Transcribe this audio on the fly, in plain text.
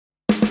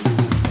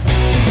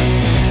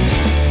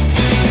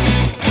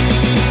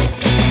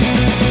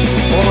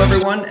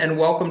everyone, and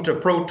welcome to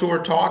Pro Tour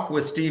Talk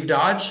with Steve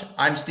Dodge.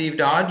 I'm Steve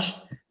Dodge.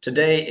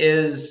 Today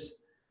is,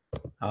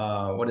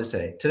 what is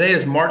today? Today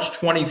is March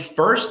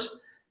 21st.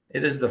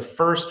 It is the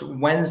first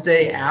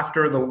Wednesday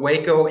after the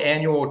Waco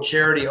Annual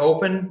Charity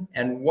Open,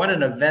 and what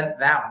an event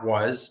that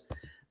was.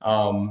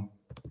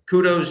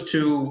 Kudos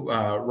to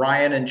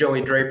Ryan and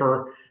Joey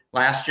Draper,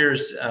 last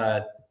year's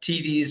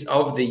TDs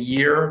of the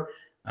year.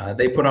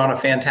 They put on a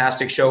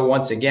fantastic show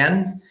once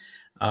again.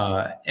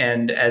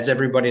 And as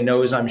everybody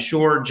knows, I'm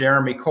sure,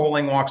 Jeremy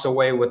Koling walks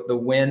away with the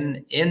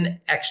win in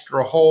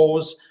extra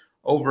holes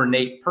over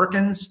Nate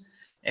Perkins.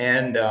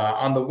 And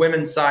on the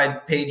women's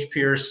side, Paige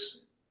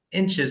Pierce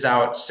inches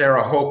out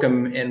Sarah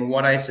Hokum in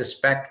what I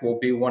suspect will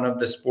be one of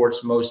the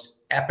sport's most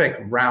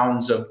epic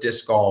rounds of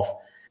disc golf.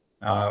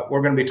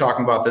 We're going to be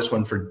talking about this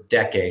one for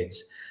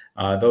decades.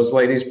 Those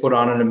ladies put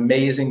on an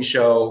amazing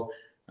show.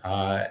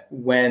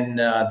 When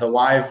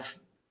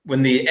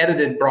the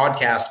edited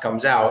broadcast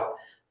comes out,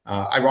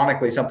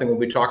 ironically, something we'll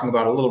be talking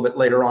about a little bit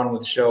later on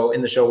with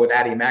the show with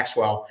Addie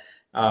Maxwell.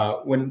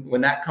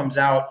 When that comes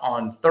out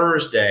on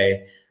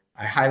Thursday,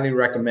 I highly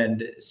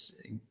recommend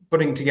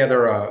putting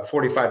together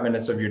 45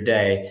 minutes of your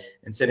day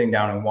and sitting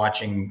down and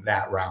watching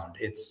that round.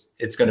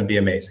 It's going to be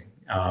amazing.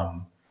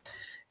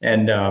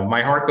 And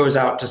my heart goes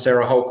out to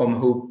Sarah Hokum,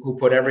 who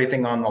put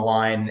everything on the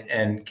line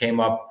and came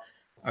up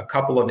a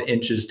couple of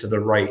inches to the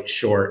right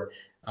short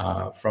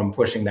from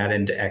pushing that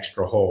into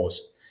extra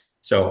holes.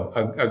 So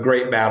a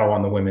great battle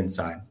on the women's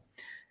side.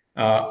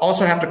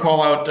 Also have to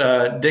call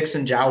out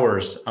Dixon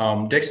Jowers.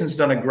 Dixon's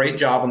done a great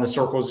job on the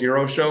Circle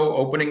Zero show,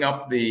 opening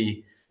up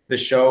the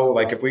show.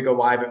 Like if we go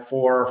live at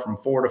 4, from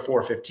 4 to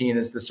 4:15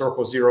 is the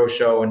Circle Zero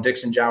show, and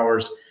Dixon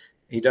Jowers,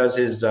 he does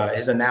his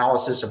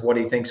analysis of what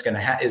he thinks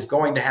is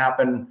going to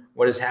happen,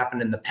 what has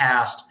happened in the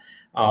past.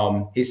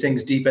 He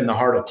sings Deep in the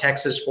Heart of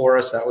Texas for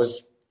us. That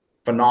was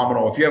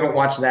phenomenal. If you haven't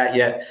watched that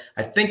yet,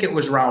 I think it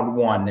was round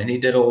 1, and he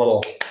did a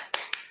little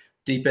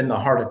Deep in the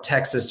Heart of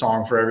Texas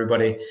song for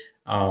everybody.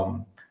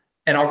 And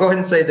I'll go ahead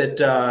and say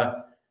that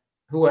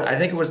I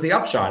think it was the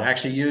Upshot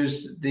actually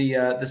used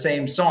the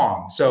same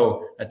song.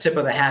 So a tip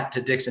of the hat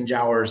to Dixon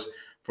Jowers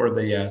for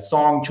the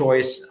song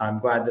choice. I'm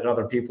glad that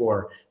other people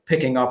are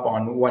picking up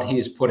on what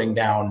he's putting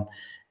down.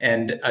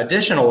 And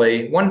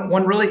additionally,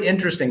 one really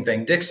interesting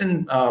thing,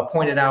 Dixon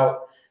pointed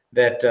out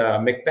that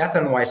Macbeth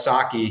and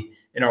Wysocki,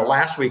 in our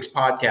last week's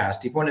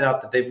podcast, he pointed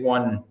out that they've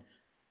won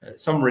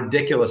some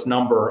ridiculous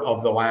number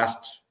of the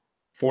last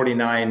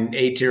 49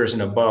 A tiers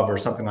and above or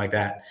something like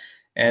that.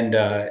 And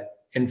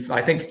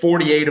I think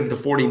 48 of the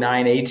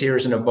 49 A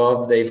tiers and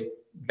above, they've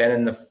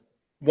been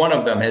one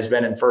of them has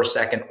been in first,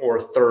 second, or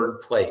third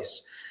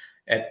place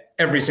at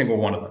every single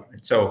one of them.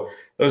 And so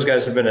those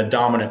guys have been a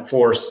dominant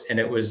force, and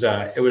it was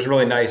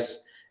really nice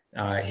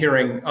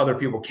hearing other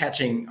people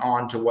catching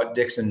on to what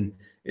Dixon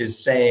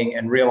is saying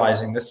and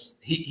realizing this.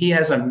 He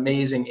has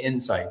amazing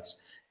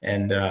insights,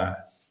 and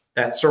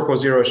that Circle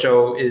Zero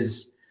show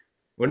is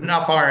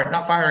not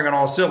firing on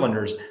all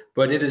cylinders,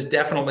 but it is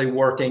definitely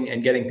working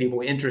and getting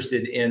people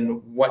interested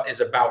in what is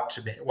about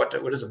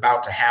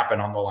to happen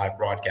on the live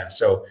broadcast.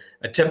 So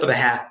a tip of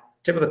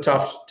the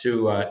tuft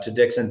to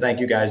Dixon.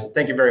 Thank you guys.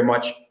 Thank you very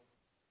much.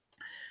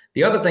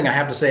 The other thing I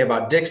have to say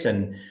about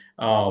Dixon,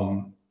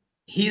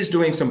 he is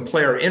doing some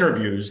player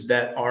interviews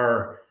that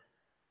are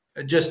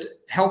just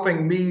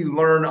helping me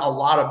learn a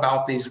lot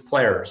about these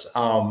players.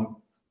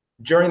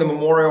 During the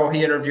Memorial,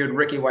 he interviewed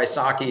Ricky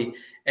Wysocki,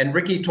 and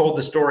Ricky told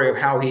the story of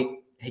how he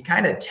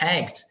kind of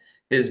tanked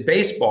his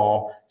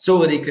baseball so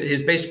that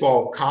his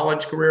baseball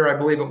college career, I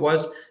believe it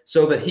was,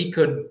 so that he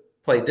could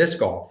play disc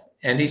golf.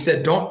 And he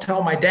said, "Don't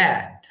tell my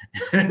dad."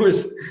 And it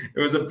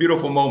was a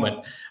beautiful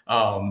moment.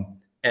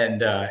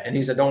 And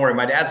he said, "Don't worry,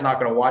 my dad's not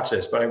going to watch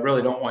this, but I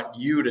really don't want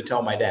you to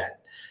tell my dad."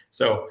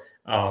 So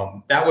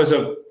that was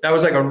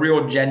like a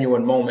real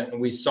genuine moment.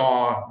 And we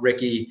saw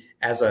Ricky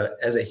as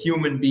a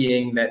human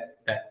being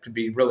that could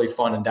be really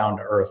fun and down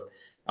to earth.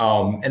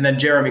 And then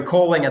Jeremy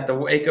Koling at the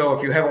Waco.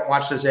 If you haven't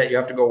watched this yet, you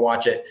have to go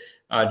watch it.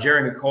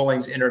 Jeremy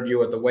Koling's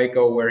interview at the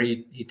Waco, where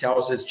he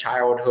tells his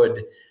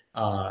childhood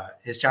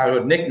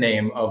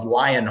nickname of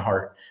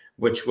Lionheart,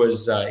 which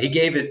was he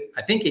gave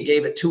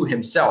it to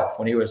himself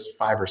when he was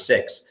 5 or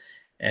 6.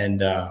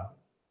 And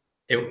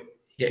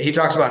he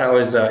talks about how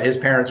his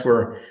parents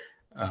were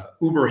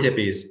uber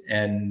hippies,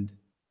 and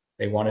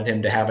they wanted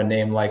him to have a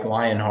name like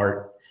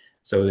Lionheart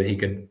so that he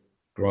could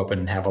grow up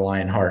and have a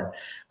lion heart.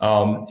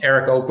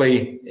 Eric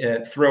Oakley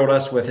thrilled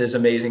us with his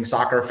amazing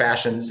soccer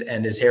fashions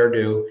and his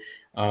hairdo.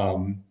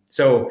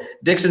 So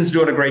Dixon's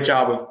doing a great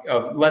job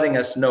of letting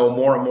us know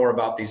more and more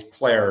about these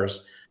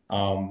players.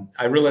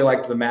 I really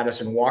liked the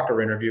Madison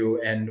Walker interview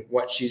and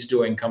what she's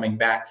doing coming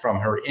back from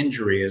her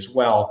injury as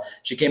well.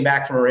 She came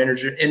back from her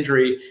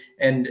injury,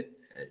 and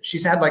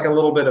she's had like a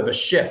little bit of a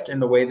shift in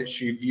the way that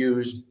she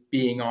views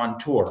being on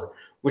tour,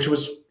 which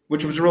was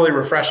really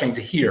refreshing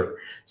to hear.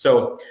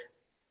 So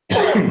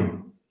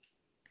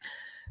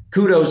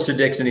kudos to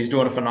Dixon. He's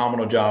doing a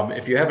phenomenal job.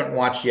 If you haven't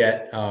watched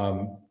yet,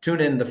 tune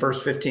in the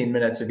first 15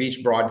 minutes of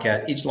each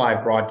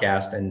live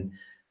broadcast, and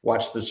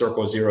watch the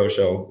Circle Zero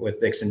show with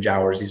Dixon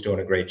Jowers. He's doing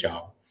a great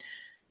job.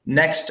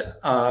 Next,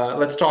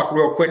 let's talk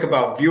real quick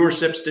about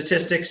viewership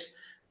statistics.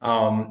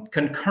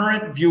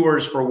 Concurrent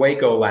viewers for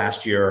Waco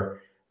last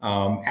year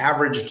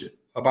averaged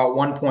about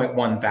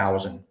 1.1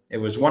 thousand. It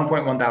was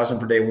 1.1 thousand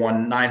for day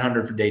 1,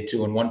 900 for day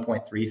 2, and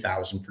 1.3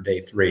 thousand for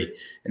day 3.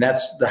 And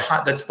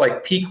that's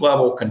like peak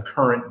level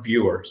concurrent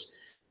viewers.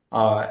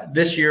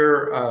 This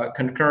year,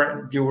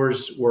 concurrent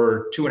viewers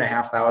were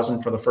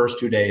 2,500 for the first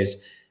 2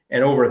 days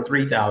and over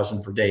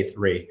 3,000 for day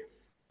 3.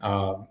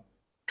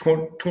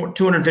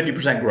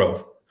 250%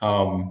 growth.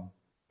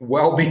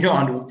 Well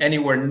beyond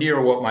anywhere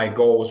near what my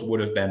goals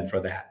would have been for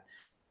that.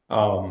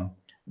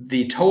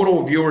 The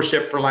total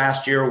viewership for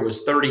last year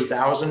was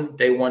 30,000,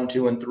 day 1,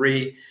 2, and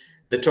 3.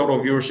 The total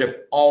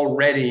viewership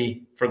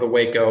already for the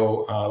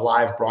Waco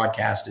live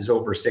broadcast is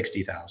over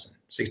 60,000,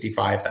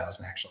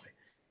 65,000 actually.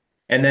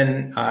 And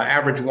then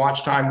average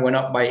watch time went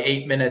up by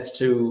 8 minutes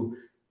to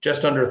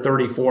just under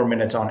 34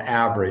 minutes on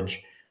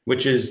average,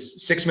 which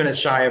is 6 minutes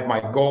shy of my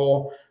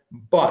goal.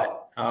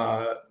 But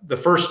the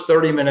first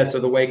 30 minutes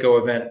of the Waco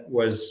event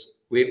was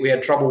we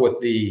had trouble with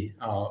the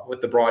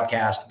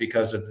broadcast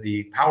because of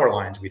the power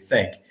lines, we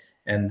think,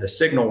 and the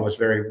signal was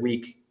very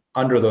weak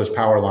under those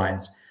power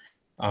lines.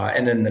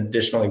 And then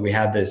additionally, we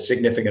had this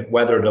significant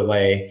weather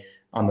delay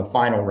on the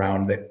final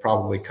round that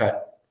probably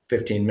cut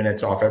 15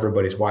 minutes off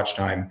everybody's watch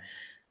time.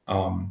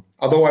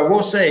 Although I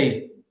will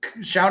say,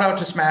 shout out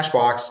to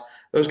Smashbox.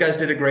 Those guys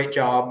did a great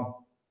job.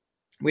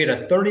 We had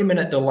a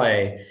 30-minute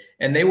delay,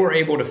 and they were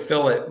able to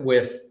fill it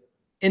with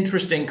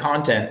interesting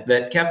content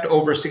that kept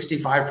over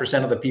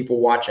 65% of the people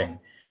watching.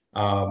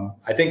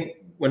 I think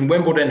when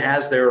Wimbledon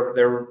has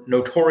their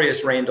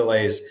notorious rain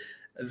delays,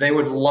 they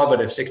would love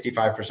it if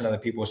 65% of the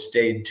people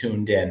stayed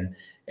tuned in.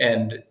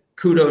 And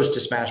kudos to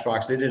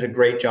Smashbox. They did a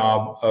great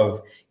job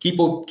of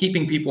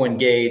keeping people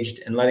engaged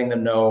and letting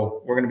them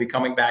know we're going to be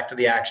coming back to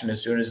the action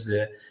as soon as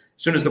the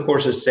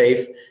course is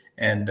safe.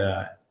 And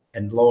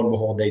lo and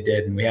behold, they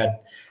did. And we had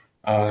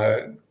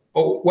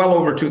well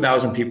over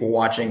 2,000 people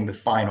watching the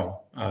final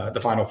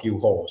few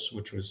holes,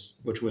 which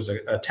was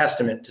a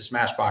testament to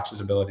Smashbox's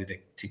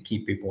ability to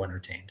keep people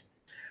entertained.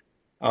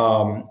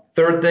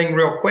 Third thing,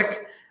 real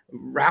quick,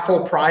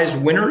 raffle prize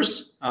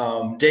winners.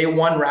 Day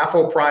 1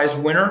 raffle prize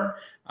winner.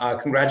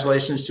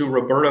 Congratulations to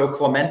Roberto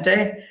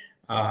Clemente.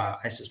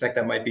 I suspect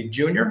that might be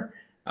Junior.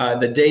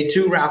 The day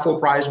 2 raffle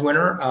prize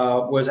winner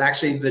was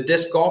actually the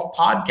Disc Golf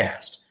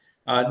Podcast.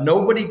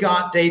 Nobody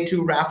got day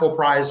 2 raffle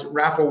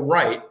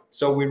right.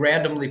 So we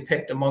randomly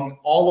picked among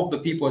all of the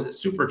people that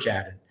super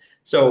chatted.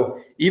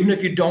 So even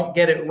if you don't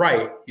get it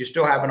right, you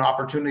still have an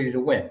opportunity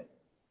to win.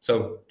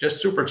 So just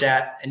super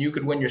chat and you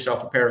could win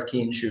yourself a pair of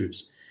Keen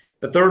shoes.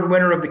 The third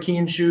winner of the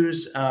Keen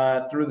shoes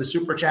through the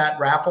super chat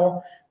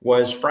raffle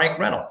was Frank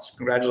Reynolds.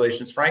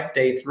 Congratulations, Frank,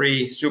 day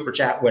 3 super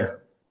chat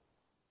winner.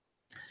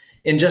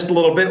 In just a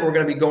little bit, we're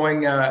going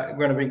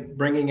to be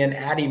bringing in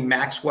Addie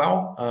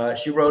Maxwell.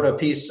 She wrote a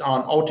piece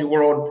on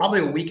Ultiworld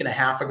probably a week and a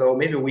half ago,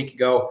 maybe a week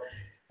ago,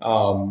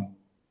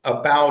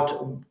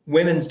 about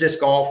women's disc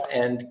golf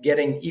and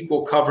getting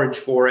equal coverage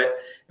for it.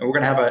 And we're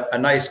going to have a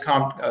nice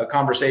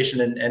conversation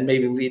and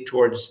maybe lead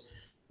towards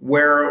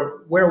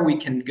where we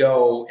can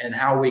go and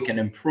how we can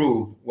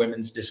improve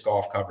women's disc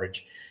golf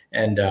coverage.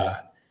 And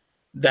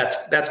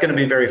that's going to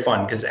be very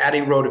fun because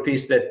Addie wrote a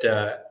piece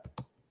that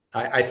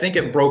I think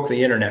it broke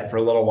the internet for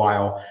a little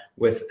while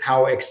with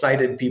how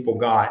excited people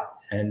got.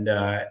 And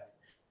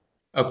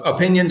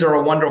opinions are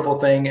a wonderful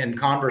thing and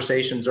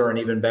conversations are an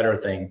even better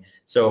thing.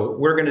 So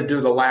we're going to do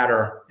the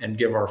latter and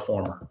give our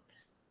former.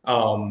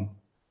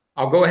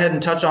 I'll go ahead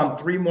and touch on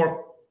three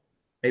more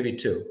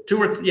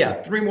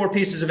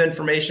pieces of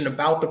information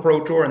about the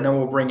Pro Tour, and then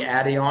we'll bring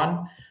Addie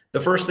on.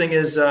 The first thing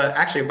is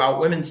actually about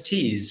women's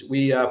tees.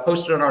 We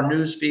posted on our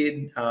news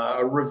feed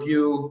a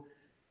review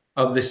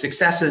of the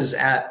successes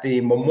at the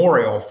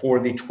Memorial for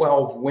the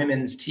 12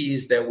 women's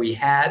tees that we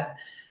had.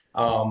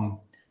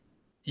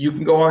 You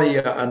can go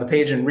on the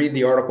page and read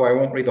the article. I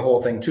won't read the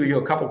whole thing to you.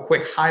 A couple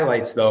quick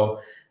highlights, though.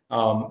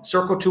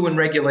 Circle 2 in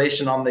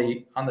regulation on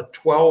the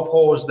 12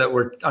 holes that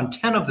were on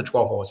 10 of the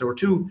 12 holes. There were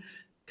two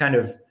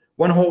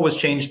one hole was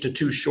changed to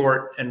too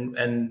short,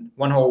 and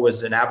one hole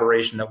was an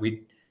aberration that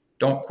we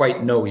don't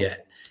quite know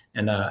yet.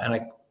 And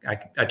I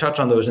touch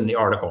on those in the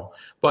article.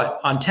 But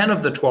on 10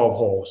 of the 12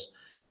 holes,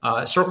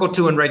 Circle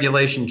 2 in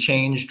regulation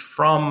changed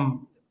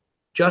from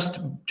just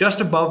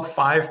above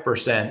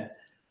 5%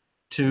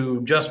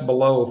 to just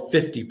below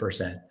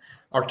 50%.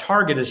 Our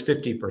target is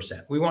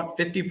 50%. We want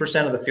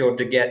 50% of the field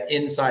to get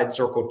inside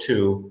Circle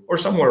 2 or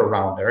somewhere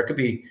around there. It could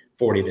be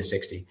 40 to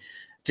 60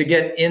 to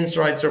get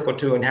inside Circle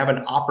 2 and have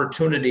an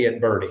opportunity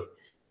at birdie.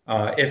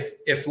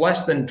 If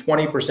less than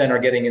 20% are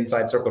getting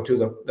inside Circle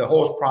 2, the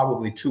hole is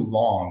probably too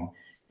long,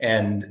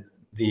 and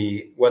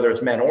whether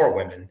it's men or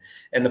women,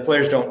 and the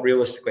players don't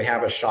realistically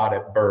have a shot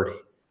at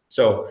birdie.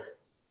 So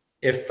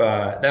if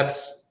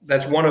that's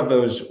one of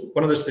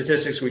the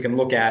statistics we can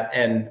look at,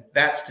 and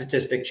that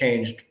statistic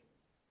changed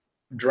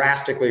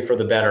drastically for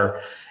the better.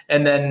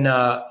 And then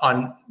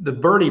on the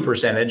birdie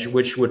percentage,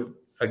 which would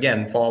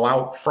again fall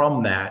out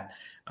from that,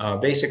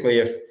 Basically,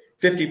 if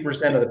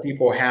 50% of the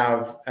people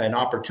have an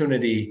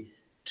opportunity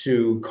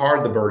to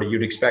card the birdie,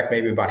 you'd expect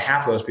maybe about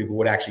half of those people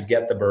would actually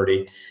get the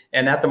birdie.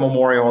 And at the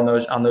Memorial,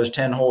 on those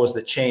 10 holes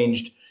that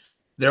changed,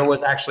 there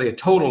was actually a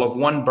total of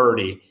one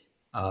birdie,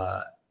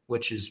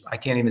 which is, I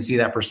can't even see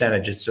that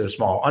percentage. It's so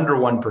small, under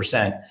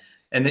 1%.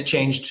 And it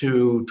changed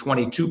to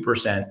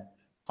 22%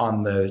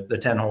 on the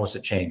 10 holes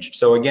that changed.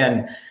 So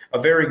again, a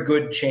very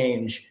good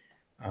change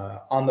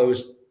on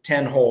those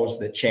 10 holes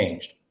that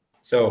changed.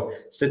 So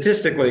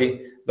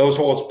statistically, those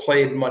holes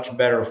played much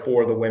better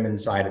for the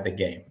women's side of the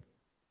game.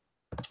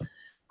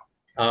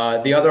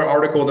 The other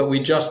article that we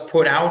just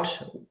put out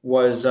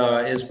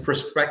is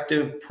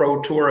prospective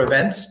Pro Tour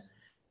events.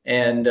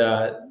 And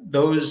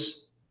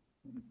those,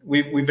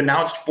 we've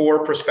announced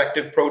 4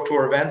 prospective Pro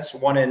Tour events,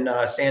 one in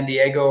San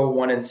Diego,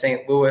 one in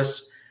St.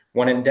 Louis,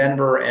 one in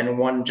Denver, and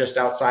one just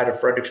outside of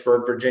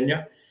Fredericksburg,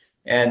 Virginia.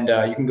 And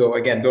you can go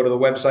to the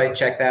website,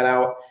 check that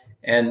out.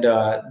 And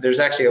there's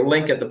actually a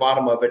link at the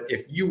bottom of it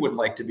if you would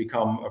like to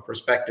become a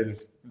prospective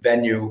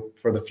venue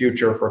for the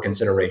future for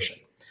consideration.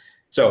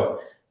 So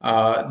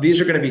these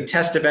are going to be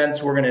test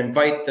events. We're going to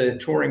invite the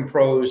touring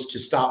pros to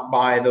stop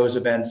by those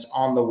events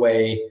on the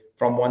way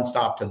from one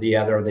stop to the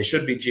other. They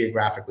should be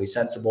geographically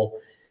sensible.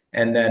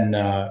 And then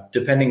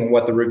depending on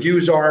what the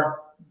reviews are,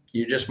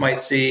 you just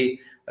might see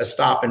a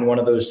stop in one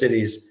of those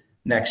cities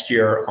next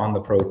year on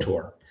the Pro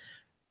Tour.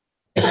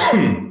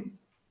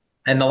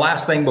 And the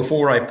last thing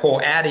before I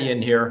pull Addie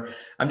in here,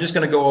 I'm just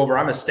going to go over,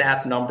 I'm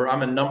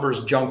a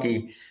numbers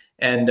junkie.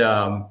 And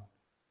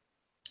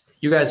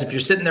you guys, if you're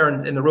sitting there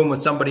in the room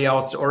with somebody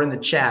else or in the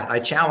chat, I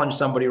challenge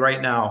somebody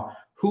right now,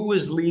 who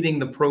is leading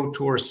the Pro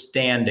Tour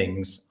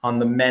standings on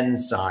the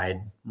men's side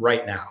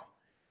right now?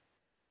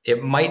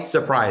 It might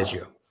surprise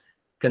you.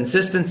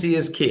 Consistency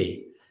is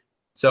key.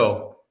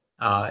 So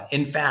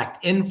in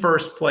fact, in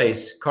first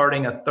place,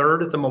 carding a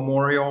 3rd at the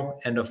Memorial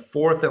and a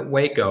 4th at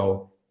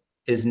Waco,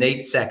 is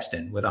Nate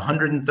Sexton with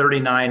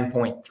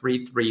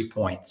 139.33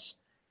 points.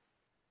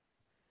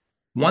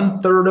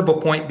 1/3 of a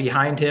point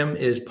behind him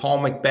is Paul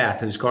McBeth,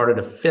 who's carded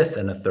a 5th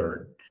and a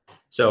 3rd.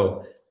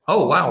 So,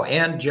 oh, wow.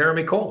 And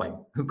Jeremy Colling,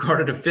 who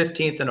carded a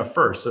 15th and a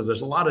 1st. So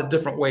there's a lot of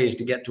different ways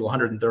to get to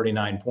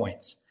 139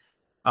 points.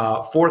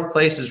 4th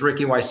place is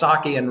Ricky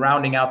Wysocki, and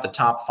rounding out the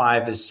top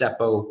 5 is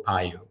Seppo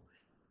Payu.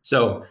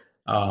 So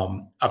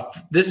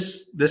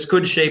this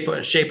could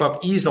shape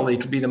up easily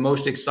to be the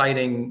most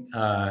exciting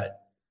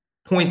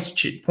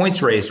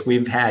points race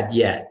we've had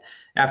yet.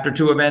 After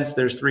 2 events,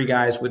 there's 3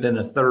 guys within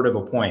a 1/3 of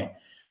a point.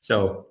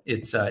 So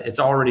it's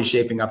already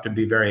shaping up to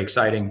be very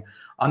exciting.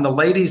 On the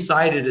ladies'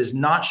 side, it is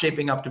not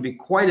shaping up to be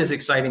quite as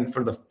exciting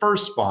for the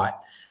first spot,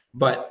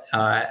 but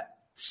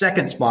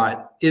second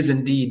spot is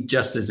indeed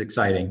just as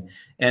exciting.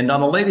 And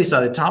on the ladies'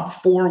 side, the top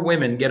 4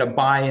 women get a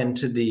bye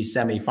into the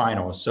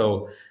semifinals.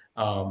 So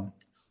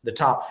the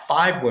top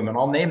 5 women,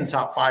 I'll name the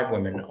top 5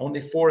 women.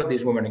 Only 4 of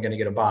these women are going to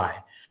get a bye.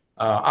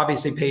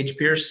 Obviously, Paige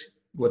Pierce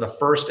with a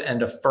 1st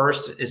and a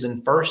 1st is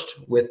in first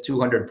with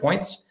 200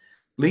 points.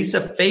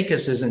 Lisa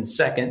Fakis is in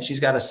second.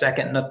 She's got a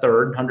 2nd and a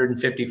 3rd,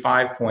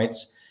 155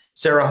 points.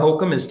 Sarah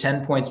Hokum is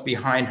 10 points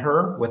behind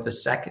her with a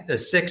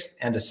 6th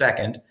and a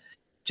 2nd.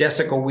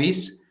 Jessica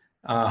Weiss,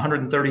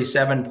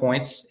 137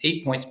 points,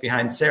 8 points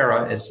behind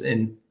Sarah, is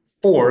in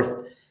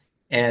 4th.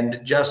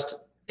 And just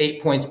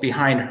 8 points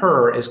behind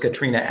her is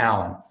Katrina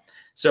Allen.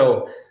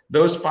 So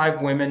those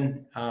 5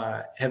 women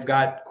have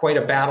got quite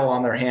a battle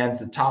on their hands.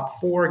 The top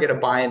 4 get a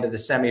bye into the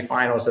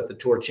semifinals at the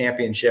Tour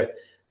Championship.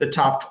 The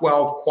top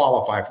 12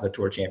 qualify for the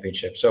Tour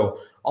Championship. So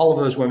all of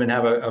those women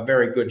have a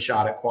very good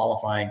shot at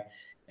qualifying.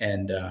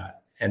 And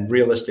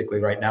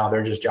realistically, right now,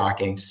 they're just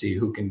jockeying to see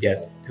who can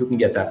get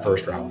that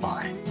first round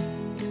bye.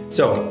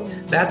 So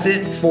that's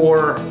it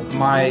for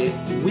my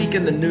week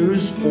in the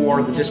news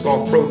for the Disc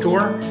Golf Pro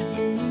Tour.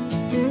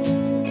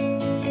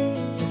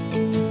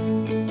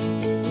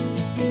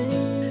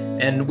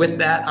 And with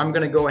that, I'm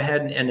going to go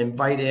ahead and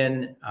invite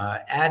in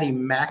Addie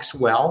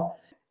Maxwell.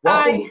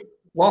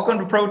 Welcome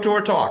to Pro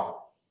Tour Talk.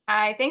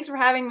 Hi, thanks for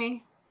having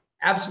me.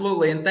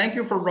 Absolutely. And thank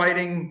you for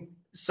writing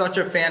such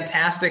a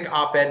fantastic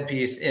op-ed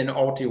piece in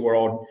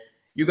Ultiworld.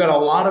 You got a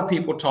lot of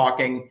people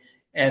talking,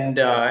 and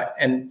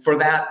for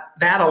that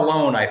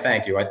alone, I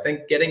thank you. I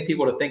think getting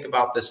people to think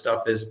about this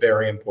stuff is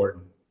very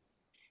important.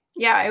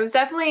 Yeah, it was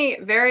definitely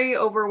very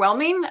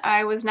overwhelming.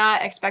 I was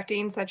not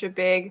expecting such a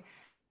big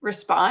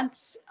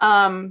response,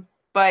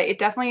 but it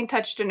definitely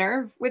touched a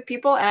nerve with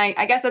people. And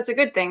I guess that's a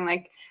good thing.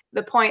 Like,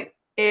 the point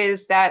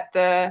is that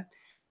the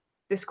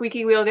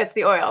squeaky wheel gets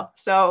the oil.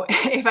 So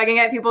if I can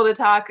get people to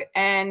talk,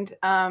 and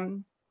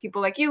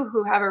people like you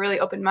who have a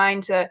really open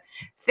mind to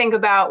think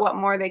about what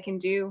more they can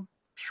do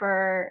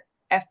for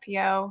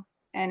FPO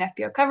and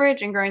FPO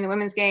coverage and growing the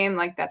women's game,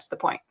 like, that's the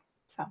point.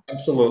 So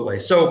absolutely.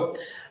 So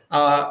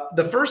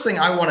the first thing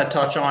I want to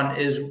touch on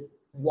is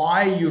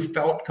why you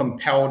felt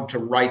compelled to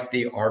write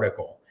the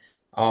article.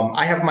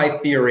 I have my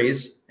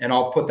theories, and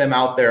I'll put them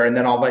out there, and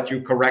then I'll let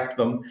you correct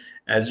them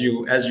as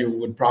you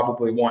would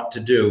probably want to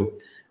do.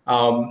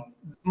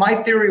 My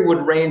theory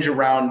would range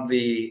around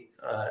the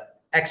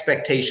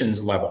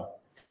expectations level.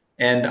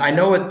 And I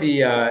know at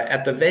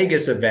the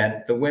Vegas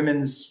event, the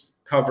women's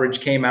coverage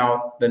came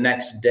out the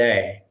next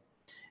day.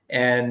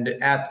 And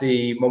at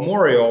the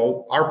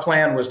Memorial, our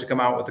plan was to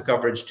come out with the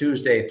coverage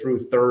Tuesday through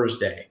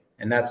Thursday.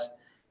 And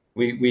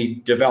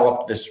we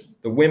developed this.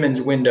 The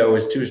women's window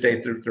is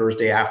Tuesday through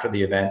Thursday after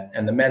the event,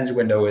 and the men's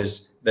window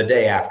is the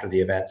day after the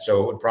event.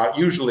 So it would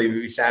usually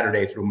be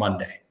Saturday through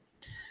Monday.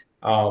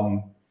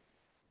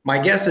 My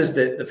guess is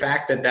that the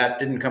fact that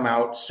didn't come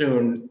out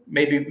soon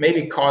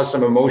maybe caused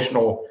some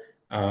emotional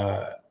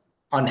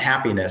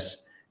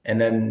unhappiness,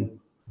 and then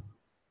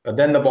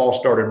the ball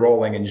started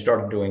rolling, and you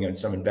started doing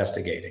some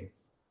investigating.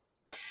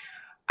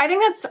 I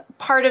think that's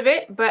part of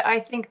it, but I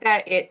think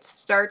that it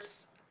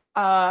starts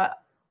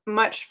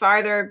much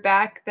farther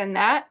back than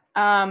that.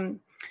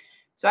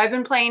 So I've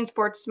been playing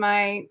sports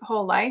my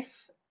whole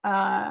life.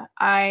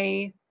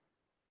 I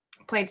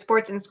played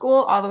sports in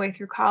school all the way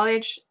through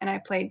college, and I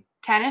played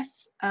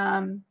tennis.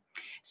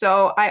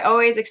 So I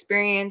always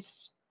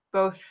experienced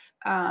both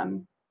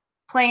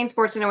playing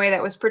sports in a way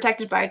that was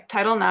protected by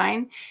Title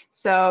IX.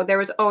 So there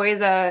was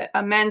always a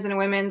men's and a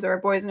women's or a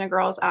boys and a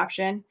girls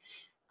option.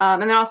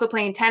 And then also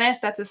playing tennis,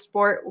 that's a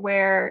sport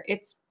where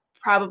it's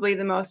probably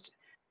the most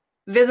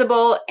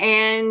visible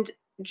and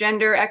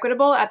gender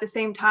equitable at the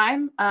same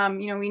time.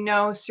 We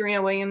know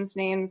Serena Williams'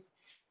 names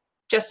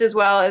just as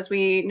well as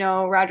we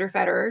know Roger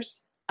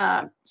Federer's.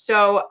 And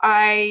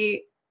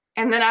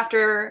then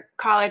after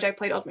college, I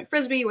played Ultimate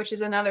Frisbee, which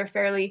is another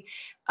fairly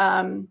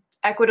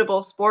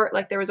equitable sport.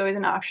 Like there was always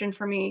an option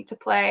for me to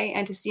play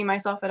and to see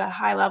myself at a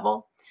high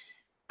level.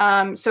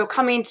 So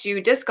coming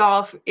to disc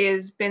golf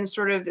has been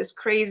sort of this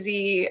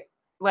crazy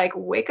like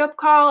wake up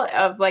call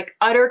of like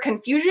utter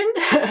confusion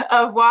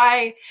of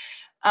why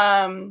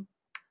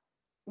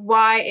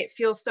it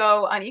feels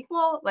so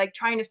unequal, like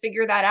trying to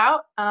figure that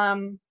out,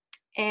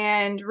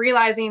 and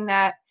realizing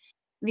that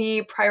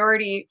the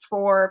priority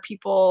for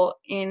people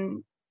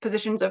in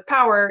positions of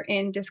power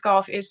in disc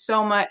golf is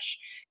so much,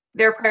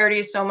 their priority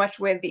is so much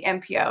with the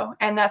MPO.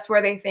 And that's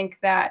where they think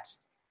that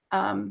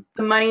the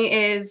money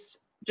is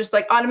just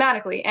like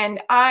automatically. And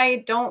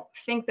I don't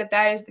think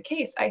that is the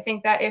case. I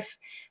think that if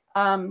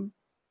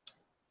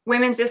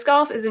women's disc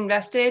golf is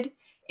invested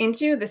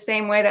into the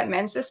same way that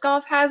men's disc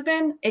golf has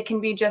been, it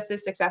can be just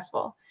as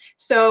successful.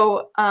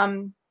 So,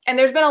 and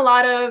there's been a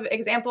lot of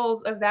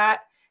examples of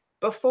that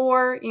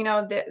before,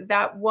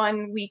 that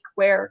 1 week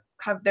where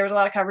there was a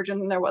lot of coverage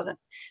and then there wasn't.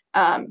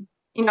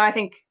 I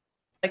think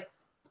like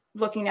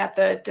looking at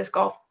the Disc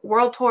Golf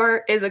World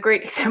Tour is a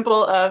great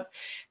example of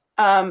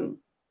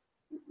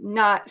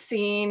not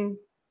seeing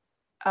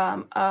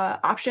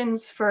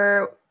options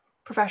for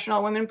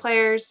professional women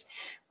players.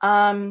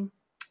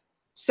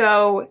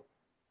 So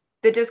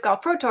the Disc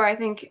Golf Pro Tour, I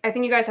think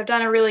you guys have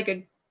done a really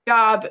good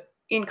job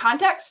in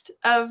context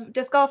of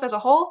disc golf as a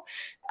whole.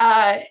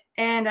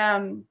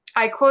 And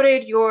I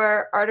quoted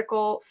your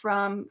article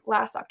from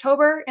last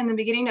October in the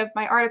beginning of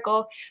my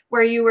article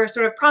where you were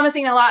sort of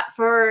promising a lot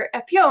for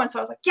FPO. And so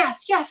I was like,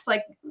 yes,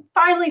 like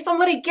finally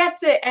somebody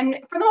gets it. And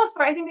for the most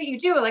part, I think that you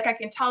do. Like I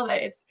can tell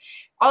that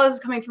all this is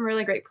coming from a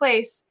really great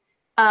place.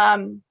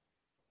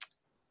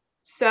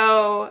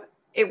 So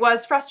it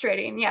was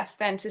frustrating, yes,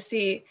 then to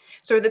see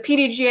sort of the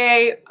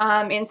PDGA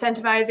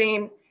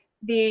incentivizing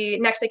the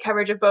next day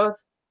coverage of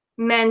both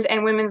men's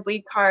and women's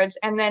league cards,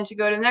 and then to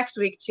go to the next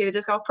week to the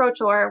Disc Golf Pro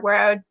Tour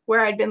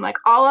where I'd been like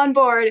all on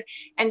board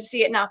and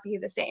see it not be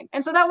the same.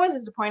 And so that was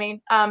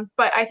disappointing.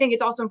 But I think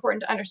it's also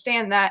important to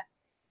understand that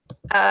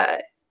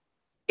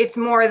it's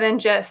more than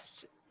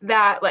just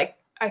that. Like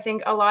I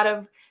think a lot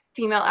of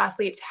female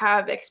athletes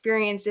have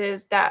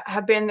experiences that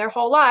have been their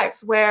whole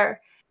lives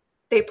where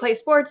they play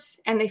sports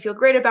and they feel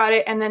great about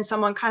it, and then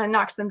someone kind of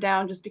knocks them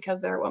down just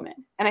because they're a woman.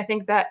 And I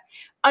think that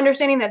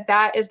understanding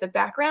that is the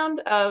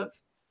background of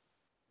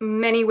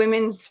many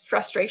women's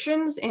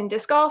frustrations in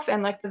disc golf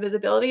and like the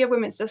visibility of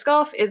women's disc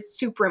golf is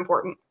super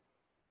important.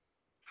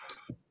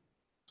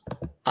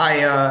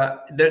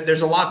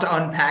 There's a lot to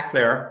unpack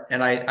there,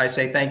 and I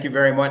say thank you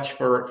very much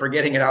for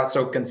getting it out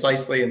so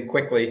concisely and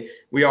quickly.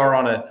 We are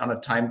on a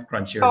time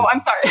crunch here. Oh,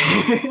 I'm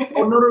sorry.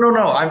 Oh,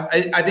 no.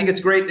 I think it's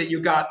great that you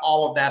got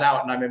all of that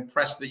out, and I'm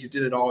impressed that you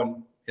did it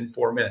all in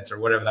 4 minutes or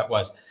whatever that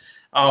was.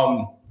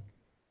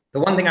 The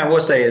one thing I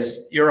will say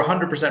is you're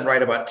 100%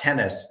 right about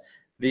tennis.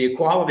 The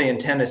equality in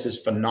tennis is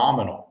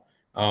phenomenal.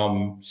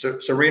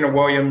 Serena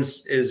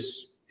Williams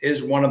is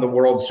one of the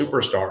world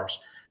superstars.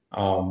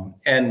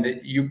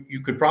 And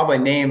you could probably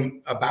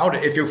name about,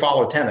 if you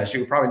follow tennis, you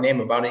could probably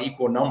name about an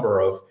equal number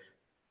of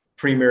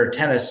premier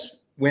tennis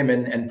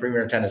women and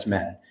premier tennis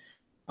men.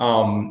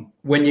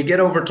 When you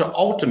get over to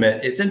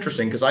Ultimate, it's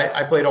interesting because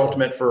I played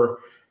Ultimate for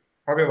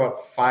probably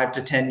about 5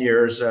 to 10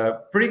 years,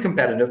 pretty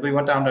competitively.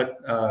 Went down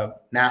to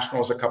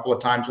nationals a couple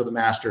of times with the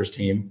Masters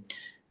team.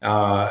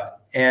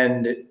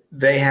 And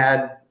they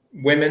had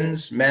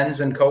women's, men's,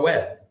 and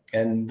co-ed.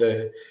 And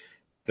the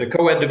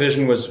co-ed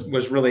division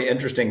was really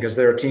interesting because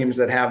there are teams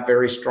that have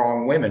very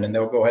strong women, and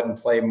they'll go ahead and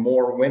play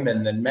more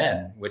women than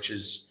men, which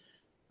is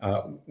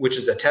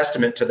a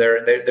testament to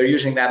they're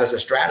using that as a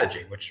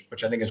strategy,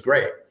 which I think is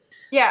great.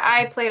 Yeah,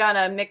 I played on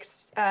a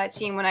mixed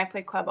team when I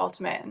played Club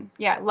Ultimate, and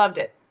yeah, loved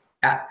it.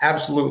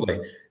 Absolutely.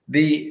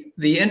 The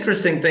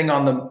interesting thing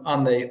on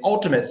the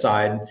ultimate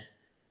side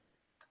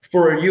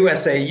for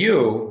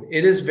USAU,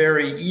 it is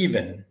very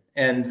even,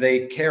 and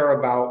they care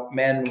about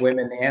men,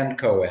 women, and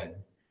co-ed.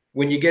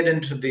 When you get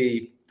into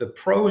the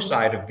pro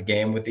side of the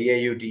game with the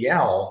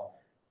AUDL,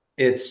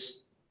 it's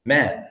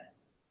men.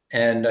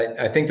 And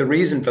I think the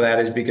reason for that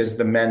is because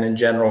the men in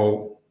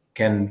general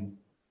can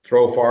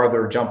throw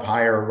farther, jump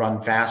higher,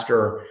 run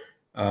faster,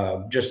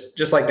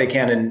 just like they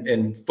can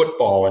in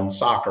football and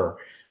soccer.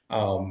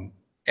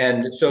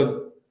 And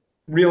so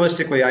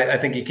realistically, I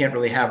think you can't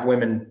really have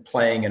women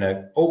playing in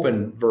an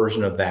open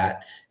version of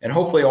that. And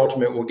hopefully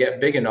Ultimate will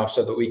get big enough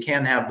so that we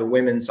can have the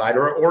women's side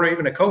or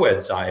even a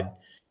co-ed side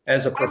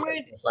as a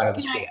professional side of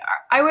the sport.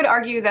 I would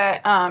argue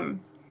that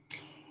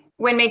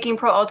when making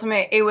Pro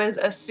Ultimate, it was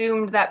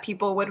assumed that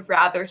people would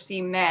rather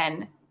see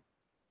men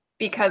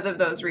because of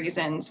those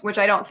reasons, which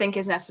I don't think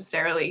is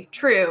necessarily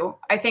true.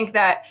 I think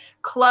that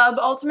Club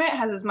Ultimate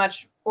has as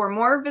much or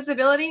more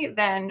visibility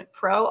than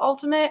Pro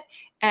Ultimate,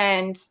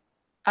 and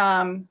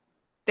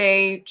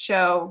they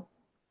show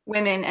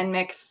women and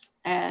mixed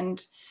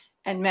and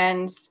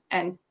men's,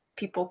 and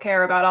people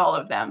care about all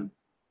of them.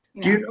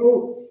 Do you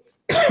know,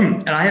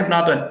 and I have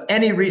not done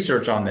any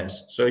research on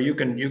this, so you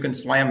can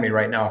slam me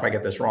right now if I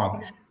get this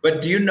wrong.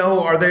 But do you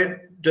know,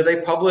 do they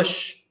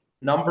publish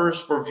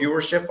numbers for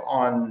viewership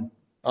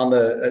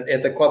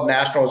at the club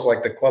nationals,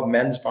 like the club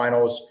men's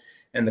finals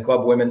and the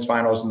club women's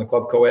finals and the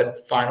club co-ed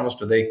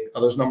finals? Are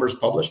those numbers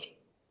published?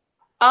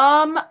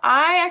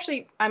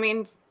 I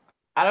mean,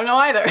 I don't know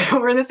either.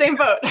 We're in the same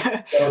boat.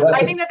 I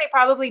think that they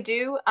probably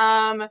do.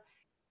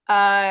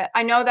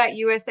 I know that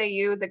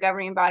USAU, the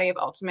governing body of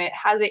Ultimate,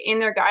 has it in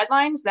their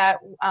guidelines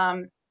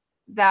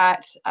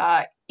that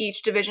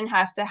each division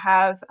has to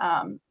have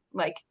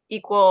like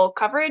equal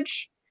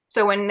coverage.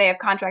 So when they have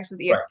contracts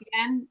with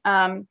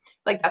ESPN,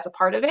 like that's a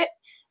part of it,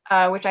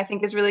 which I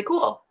think is really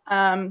cool.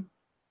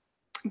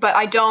 But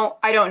I don't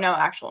know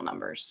actual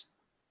numbers.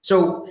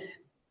 So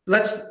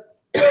let's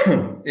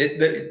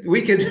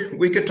we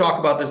could talk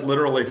about this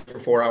literally for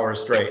 4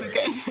 hours straight.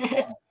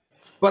 Okay.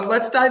 But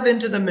let's dive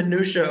into the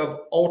minutia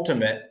of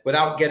Ultimate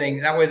without getting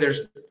that way.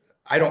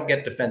 I don't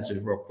get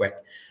defensive real quick.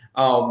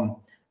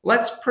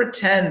 Let's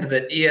pretend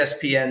that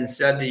ESPN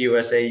said to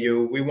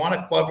USAU, we want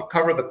to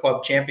cover the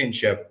club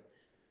championship,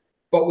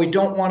 but we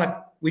don't want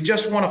to. We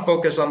just want to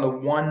focus on the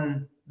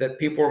one that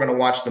people are going to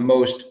watch the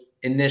most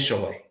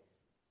initially.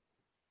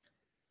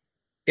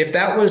 If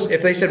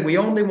they said we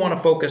only want to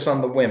focus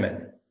on the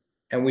women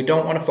and we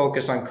don't want to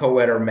focus on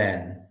co-ed or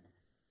men,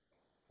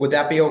 would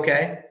that be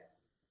okay?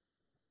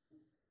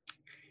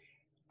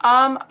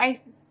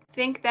 I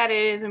think that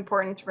it is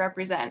important to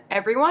represent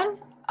everyone.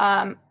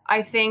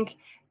 I think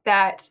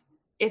that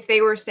if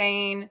they were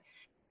saying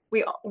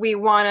we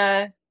want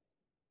to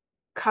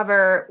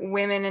cover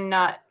women and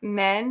not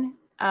men,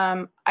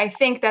 I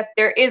think that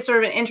there is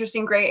sort of an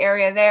interesting gray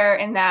area there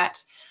in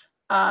that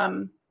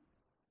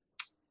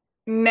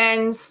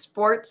men's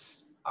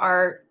sports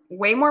are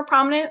way more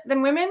prominent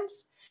than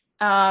women's.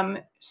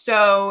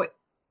 So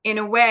in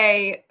a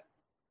way,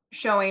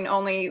 showing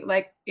only,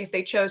 like if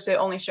they chose to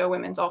only show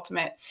women's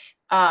Ultimate,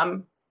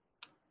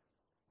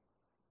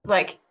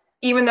 like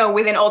even though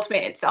within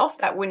Ultimate itself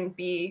that wouldn't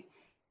be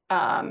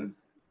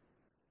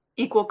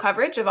equal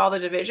coverage of all the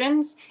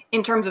divisions,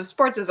 in terms of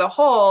sports as a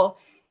whole,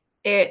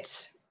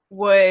 it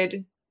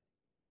would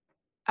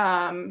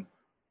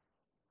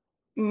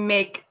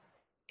make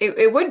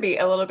it would be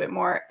a little bit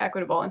more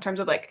equitable in terms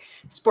of like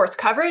sports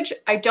coverage.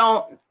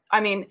 I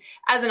mean,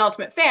 as an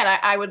Ultimate fan,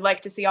 I would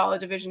like to see all the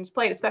divisions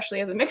played,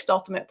 especially as a mixed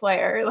Ultimate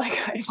player. Like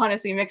I want to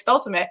see mixed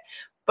Ultimate,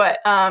 but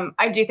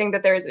I do think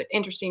that there is an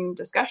interesting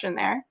discussion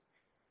there.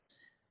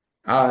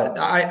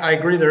 I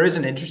agree. There is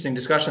an interesting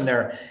discussion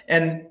there,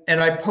 and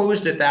I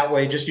posed it that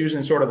way, just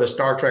using sort of the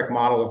Star Trek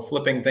model of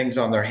flipping things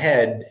on their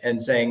head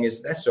and saying,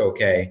 "Is this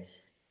okay?"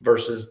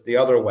 versus the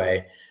other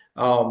way.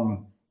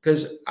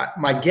 Because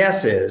my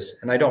guess is,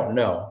 and I don't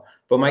know,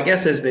 but my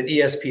guess is that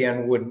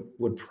ESPN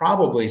would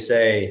probably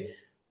say,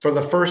 for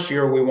the first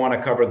year, we want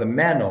to cover the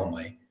men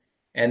only.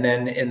 And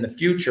then in the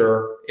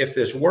future, if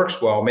this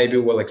works well, maybe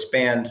we'll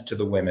expand to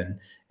the women.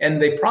 And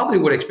they probably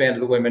would expand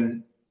to the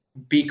women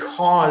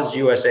because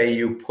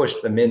USAU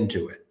pushed them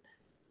into it.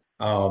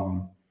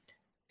 And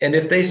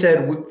if they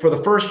said, for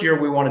the first year,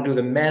 we want to do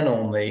the men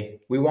only,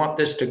 we want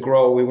this to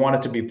grow, we want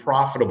it to be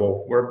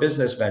profitable, we're a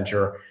business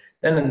venture.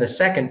 Then in the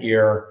second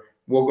year,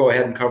 we'll go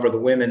ahead and cover the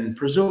women,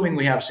 presuming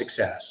we have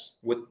success.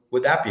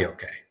 Would that be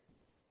okay?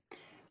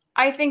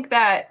 I think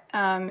that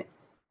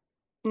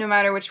no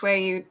matter which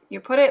way you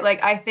put it,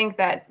 like I think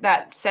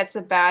that sets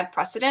a bad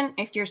precedent.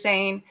 If you're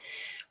saying,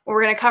 well,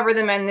 we're going to cover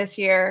the men this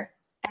year,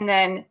 and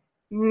then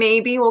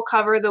maybe we'll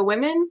cover the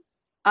women,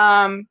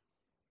 I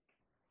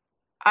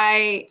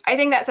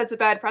think that sets a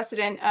bad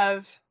precedent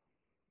of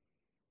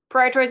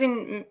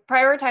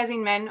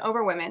prioritizing men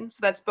over women. So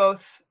that's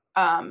both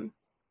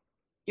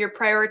you're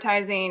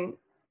prioritizing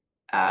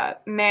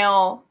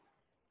male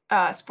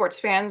sports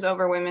fans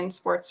over women's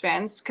sports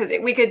fans, because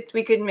we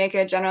could make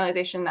a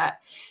generalization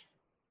that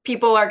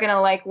people are going to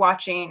like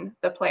watching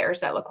the players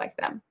that look like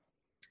them.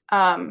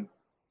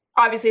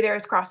 Obviously there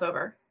is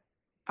crossover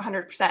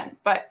 100%,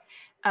 but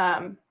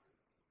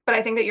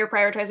I think that you're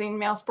prioritizing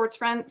male sports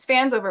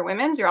fans over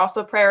women's. You're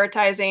also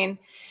prioritizing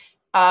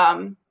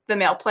the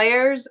male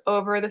players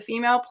over the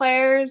female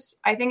players.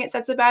 I think it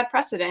sets a bad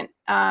precedent.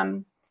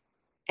 And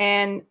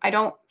I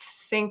don't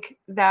think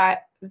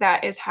that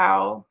is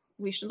how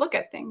we should look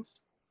at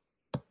things.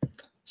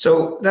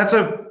 So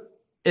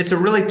it's a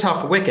really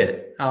tough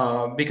wicket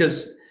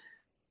because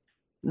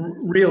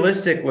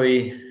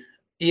realistically,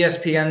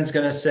 ESPN's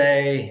going to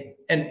say,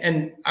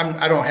 and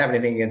I don't have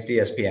anything against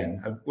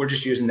ESPN. We're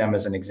just using them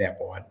as an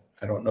example.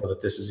 I don't know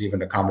that this is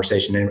even a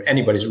conversation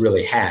anybody's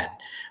really had,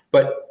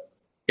 but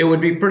it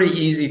would be pretty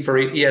easy for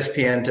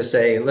ESPN to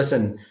say,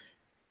 listen,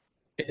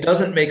 it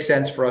doesn't make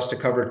sense for us to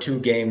cover 2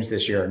 games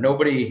this year.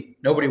 Nobody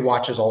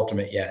watches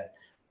Ultimate yet.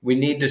 We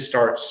need to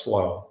start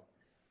slow.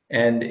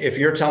 And if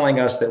you're telling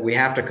us that we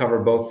have to cover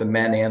both the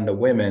men and the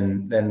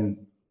women,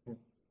 then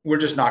we're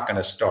just not going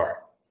to start.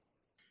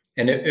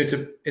 And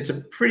it's a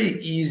pretty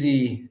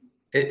easy,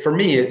 for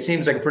me, it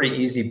seems like a pretty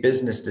easy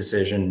business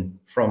decision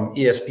from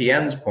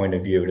ESPN's point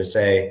of view to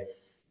say,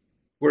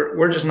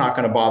 we're just not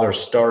going to bother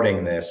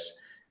starting this.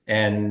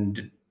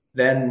 And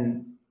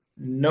then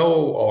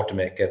no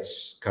Ultimate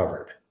gets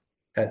covered.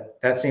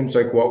 That seems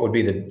like what would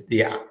be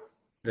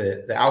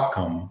the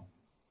outcome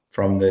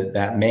from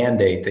that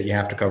mandate that you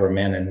have to cover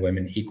men and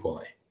women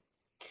equally.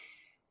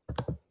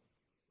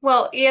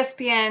 Well,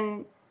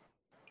 ESPN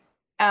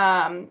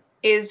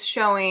is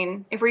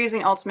showing, if we're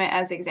using Ultimate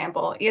as the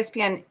example,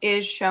 ESPN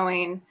is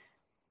showing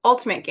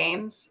Ultimate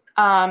games,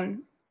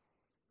 and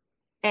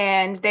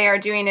they are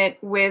doing it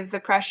with the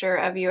pressure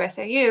of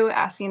USAU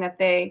asking that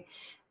they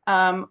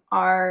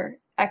are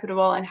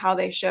equitable in how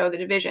they show the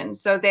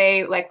divisions. So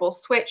they will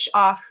switch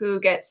off who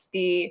gets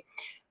the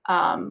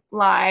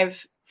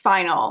live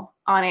final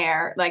on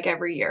air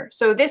every year.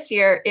 So this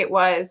year it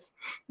was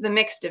the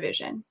mixed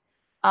division.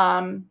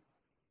 Had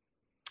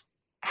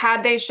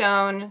they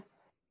shown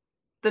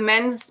the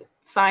men's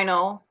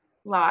final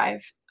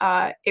live,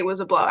 it was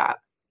a blowout.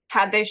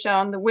 Had they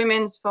shown the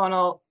women's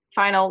final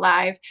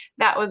live,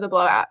 that was a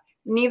blowout.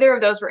 Neither of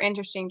those were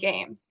interesting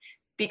games.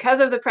 Because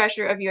of the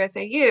pressure of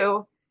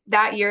USAU,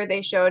 this year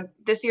they showed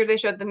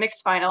the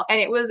mixed final, and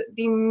it was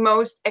the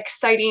most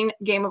exciting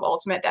game of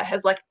Ultimate that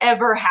has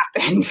ever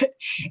happened.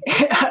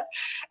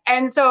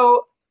 And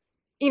so,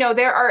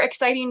 there are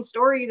exciting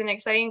stories and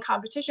exciting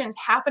competitions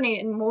happening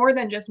in more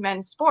than just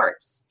men's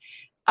sports.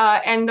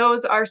 And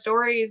those are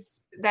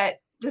stories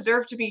that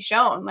deserve to be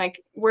shown.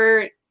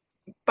 We're,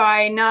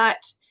 by not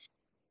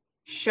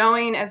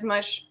showing as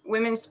much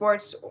women's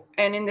sports,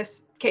 and in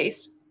this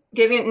case,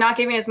 not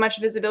giving as much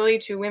visibility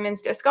to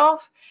women's disc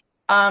golf,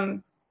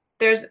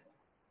 there's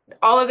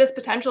all of this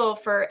potential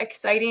for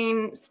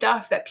exciting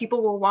stuff that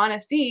people will want to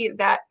see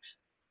that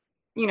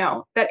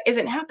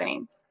isn't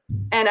happening.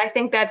 And I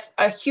think that's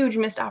a huge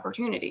missed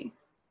opportunity.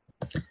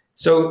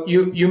 So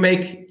you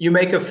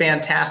make a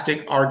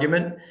fantastic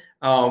argument.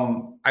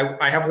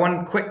 I have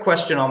one quick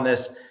question on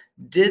this.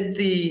 Did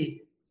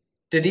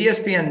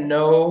ESPN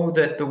know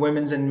that the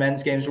women's and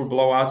men's games were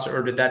blowouts,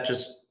 or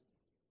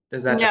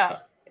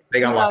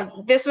they got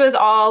lucky? This was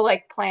all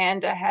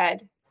planned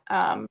ahead.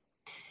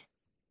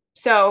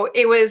 So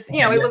it was,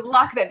 it was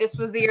luck that this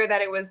was the year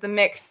that it was the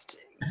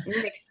mixed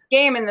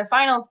game in the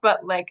finals,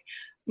 but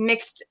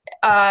mixed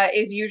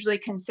is usually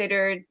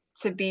considered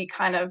to be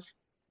kind of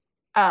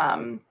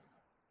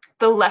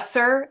the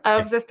lesser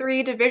of the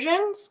 3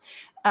 divisions.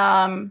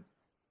 So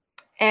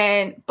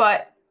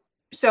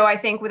I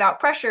think without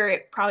pressure,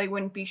 it probably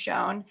wouldn't be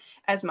shown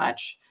as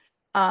much.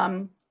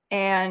 But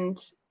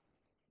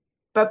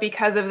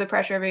because of the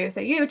pressure of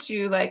ASAU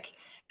to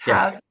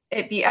have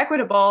it be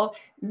equitable,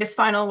 this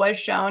final was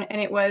shown, and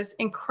it was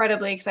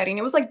incredibly exciting.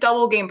 It was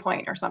double game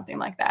point or something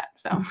like that.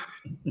 So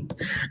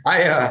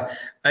I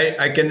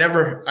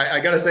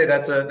gotta say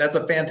that's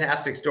a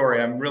fantastic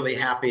story. I'm really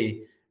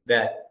happy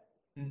that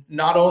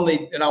not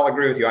only, and I'll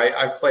agree with you,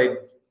 I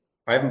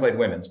haven't played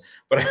women's,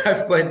 but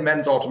I've played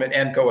men's Ultimate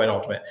and co-ed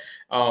Ultimate.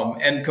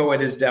 And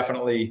co-ed is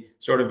definitely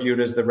sort of viewed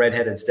as the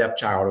redheaded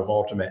stepchild of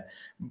Ultimate.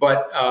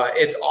 But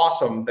it's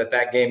awesome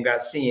that game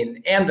got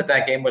seen, and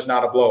that game was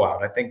not a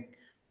blowout. I think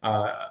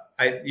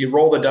you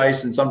roll the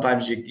dice, and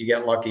sometimes you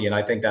get lucky, and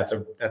I think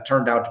that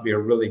turned out to be a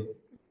really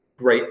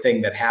great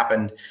thing that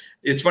happened.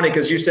 It's funny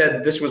because you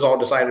said this was all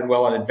decided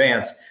well in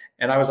advance.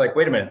 And I was like,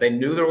 wait a minute, they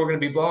knew there were going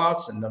to be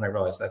blowouts? And then I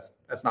realized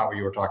that's not what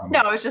you were talking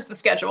about. No, it was just the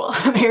schedule.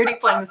 They already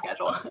planned the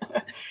schedule.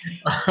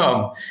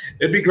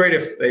 It'd be great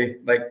if they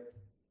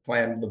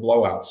planned the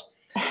blowouts.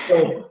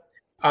 So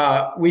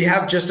we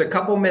have just a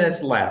couple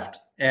minutes left.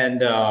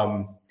 And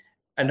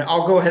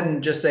I'll go ahead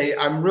and just say,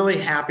 I'm really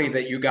happy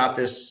that you got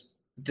this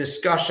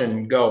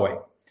discussion going.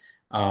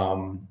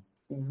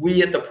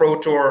 We at the Pro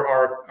Tour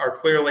are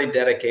clearly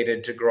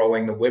dedicated to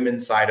growing the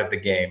women's side of the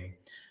game.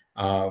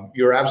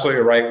 You're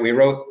absolutely right. We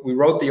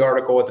wrote the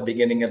article at the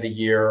beginning of the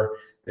year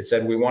They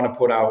said, we want to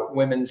put out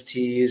women's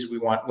tees. We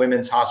want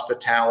women's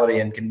hospitality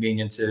and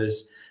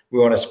conveniences. We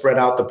want to spread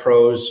out the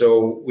pros.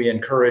 So we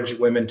encourage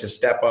women to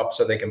step up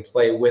so they can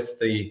play with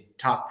the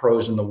top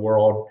pros in the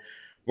world.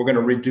 We're going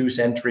to reduce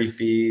entry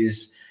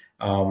fees.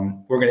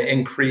 We're going to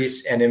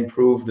increase and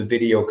improve the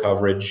video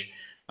coverage.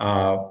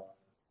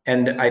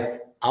 And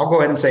I'll go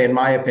ahead and say, in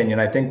my opinion,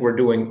 I think we're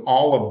doing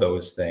all of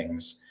those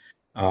things.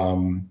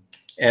 And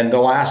the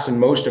last and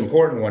most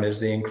important one is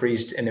the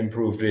increased and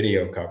improved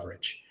video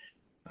coverage.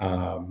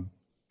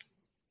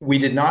 We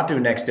did not do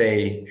next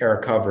day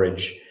air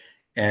coverage.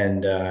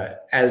 And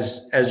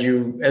as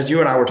you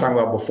and I were talking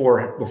about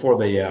before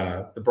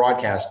the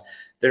broadcast,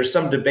 there's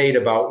some debate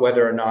about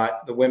whether or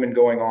not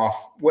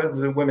whether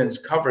the women's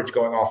coverage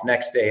going off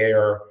next day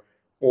air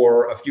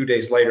or a few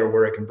days later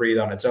where it can breathe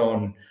on its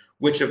own,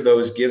 which of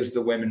those gives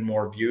the women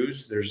more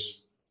views.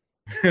 There's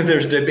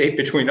debate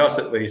between us,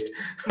 at least,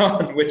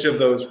 on which of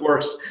those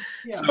works.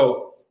 Yeah.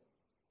 So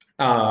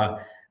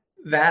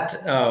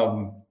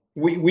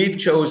we've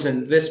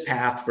chosen this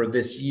path for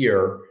this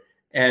year,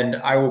 and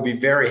I will be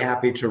very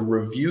happy to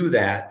review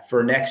that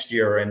for next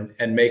year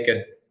and make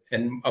a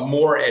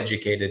more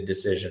educated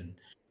decision.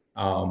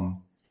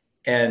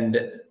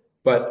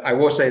 But I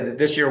will say that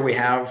this year we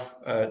have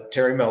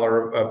Terry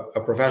Miller,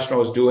 a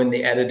professional, is doing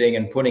the editing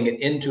and putting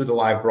it into the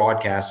live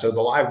broadcast. So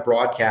the live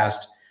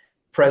broadcast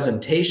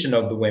presentation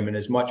of the women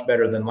is much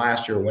better than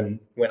last year when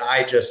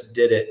I just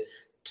did it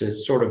to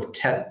sort of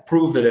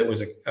prove that it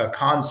was a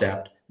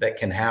concept that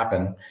can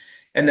happen.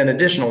 And then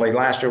additionally,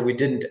 last year we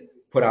didn't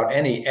put out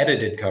any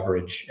edited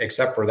coverage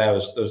except for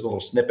those little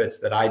snippets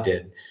that I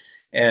did.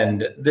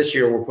 And this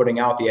year we're putting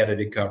out the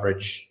edited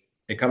coverage.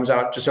 It comes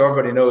out, just so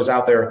everybody knows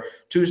out there,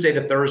 Tuesday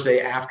to Thursday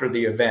after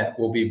the event,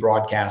 we'll be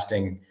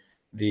broadcasting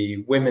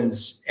the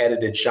women's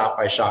edited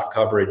shot-by-shot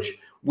coverage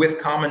with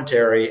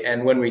commentary,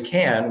 and when we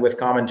can, with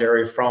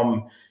commentary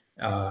from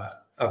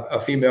a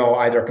female,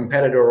 either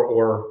competitor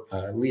or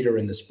leader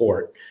in the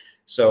sport.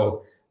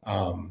 So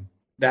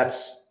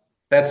that's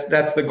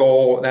the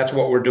goal. That's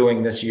what we're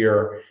doing this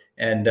year,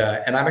 and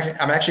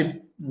I'm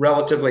actually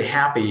relatively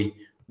happy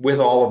with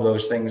all of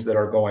those things that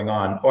are going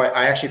on. Oh,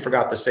 I actually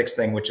forgot the sixth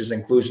thing, which is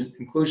inclusion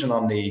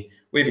we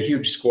have a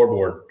huge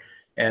scoreboard,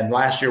 and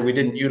last year we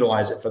didn't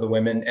utilize it for the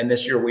women, and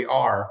this year we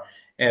are.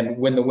 And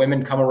when the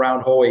women come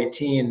around hole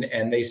 18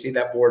 and they see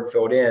that board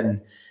filled in,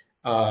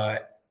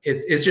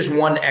 it's just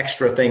one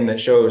extra thing that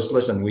shows,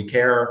 listen, we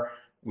care.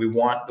 We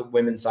want the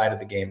women's side of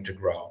the game to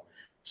grow.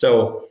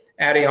 So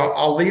Addie,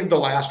 I'll leave the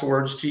last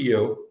words to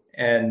you.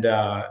 And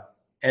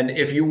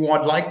if you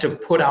would like to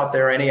put out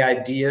there any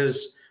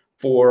ideas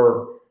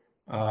for,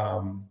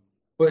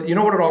 but you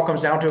know what it all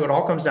comes down to? It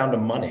all comes down to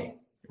money,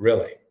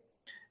 really.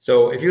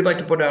 So if you'd like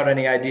to put out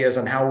any ideas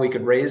on how we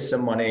could raise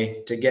some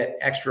money to get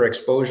extra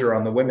exposure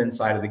on the women's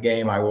side of the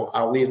game,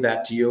 I'll leave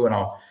that to you, and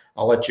I'll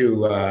let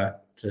you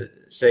to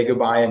say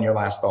goodbye and your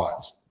last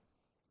thoughts.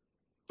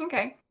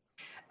 Okay.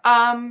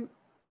 Well,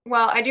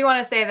 I do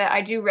want to say that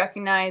I do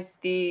recognize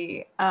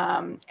the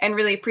and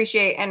really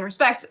appreciate and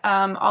respect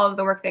all of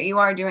the work that you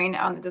are doing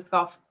on the Disc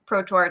Golf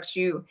Pro Tour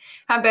to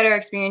have better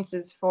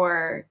experiences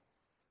for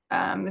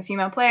the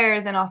female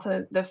players and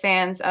also the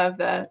fans of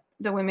the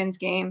women's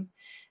game.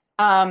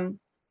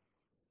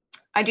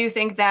 I do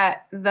think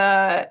that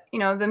the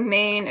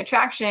main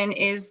attraction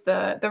is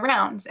the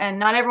rounds, and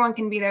not everyone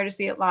can be there to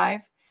see it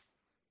live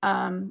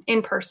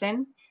in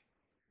person.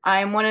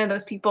 I'm one of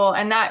those people,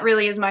 and that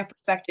really is my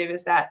perspective,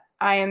 is that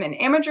I am an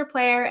amateur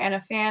player and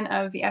a fan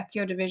of the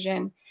FPO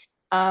division.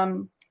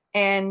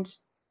 And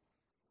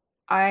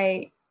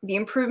the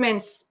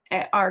improvements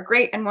are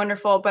great and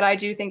wonderful, but I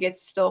do think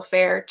it's still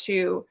fair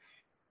to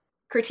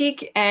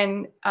critique,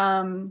 and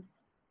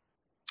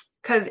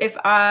because if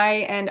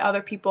I and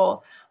other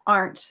people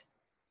aren't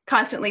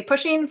constantly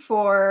pushing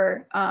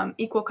for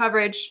equal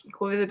coverage,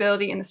 equal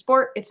visibility in the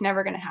sport, it's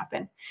never going to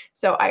happen.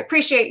 So I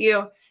appreciate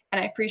you,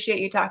 and I appreciate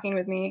you talking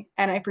with me,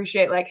 and I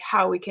appreciate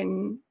how we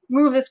can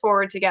move this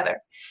forward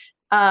together.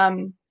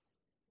 From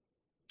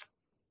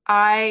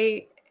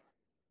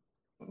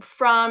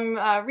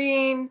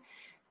reading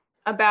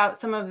about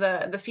some of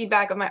the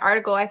feedback of my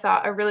article, I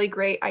thought a really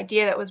great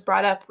idea that was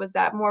brought up was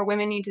that more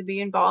women need to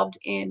be involved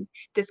in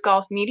disc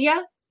golf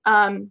media.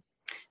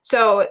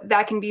 So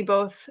that can be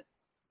both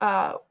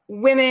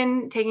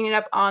women taking it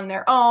up on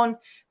their own.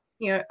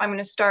 I'm going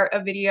to start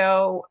a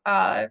video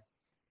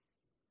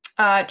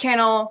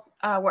channel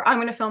where I'm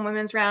going to film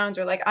women's rounds,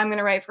 or I'm going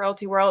to write for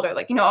LT World, or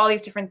all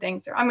these different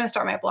things, or I'm going to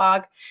start my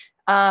blog.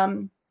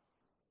 I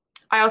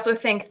also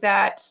think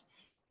that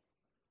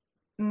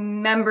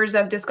members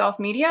of disc golf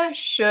media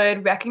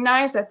should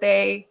recognize that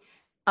they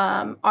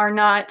are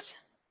not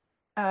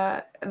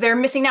they're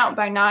missing out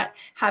by not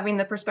having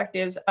the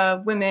perspectives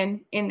of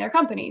women in their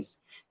companies,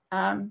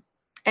 and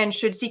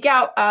should seek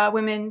out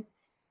women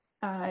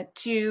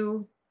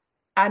to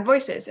add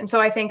voices. And so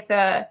I think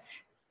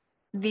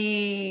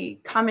the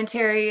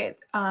commentary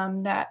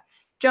that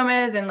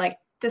Jomez and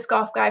Disc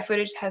Golf Guide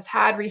footage has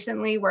had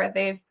recently, where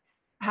they've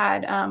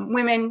had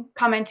women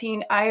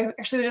commenting. I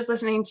actually was just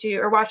listening to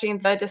or watching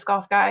the Disc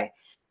Golf Guy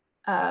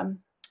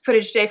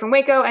footage today from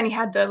Waco, and he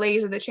had the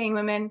Ladies of the Chain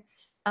Women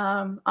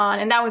on,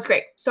 and that was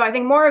great. So I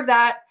think more of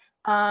that,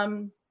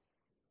 and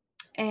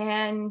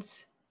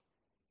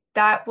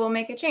that will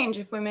make a change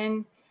if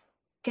women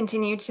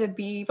continue to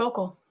be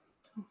vocal.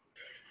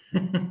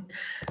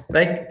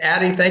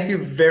 Addie, thank you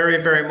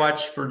very, very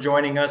much for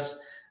joining us.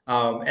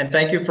 And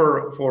thank you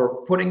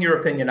for putting your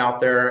opinion out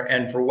there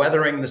and for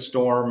weathering the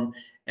storm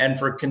and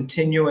for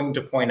continuing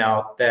to point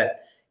out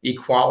that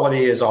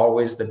equality is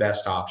always the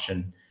best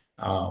option.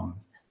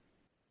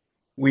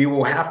 We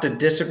will have to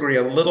disagree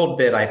a little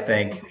bit, I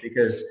think,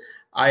 because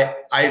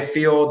I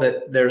feel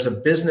that there's a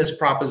business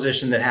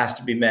proposition that has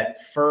to be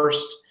met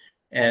first.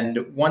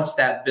 And once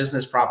that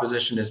business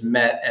proposition is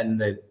met and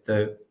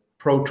the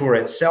Pro Tour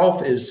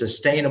itself is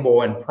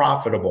sustainable and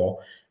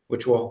profitable,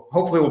 which will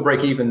hopefully will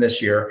break even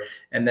this year,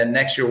 and then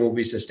next year will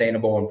be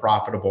sustainable and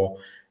profitable.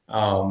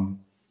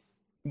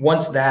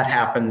 Once that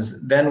happens,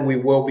 then we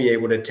will be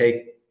able to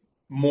take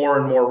more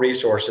and more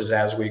resources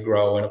as we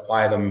grow and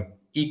apply them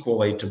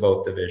equally to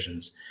both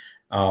divisions.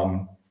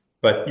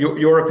 But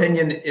your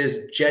opinion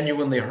is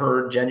genuinely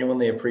heard,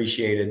 genuinely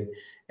appreciated,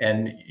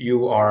 and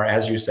you are,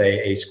 as you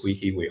say, a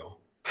squeaky wheel.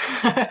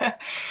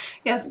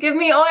 Yes, give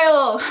me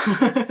oil.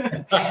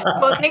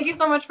 Well, thank you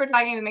so much for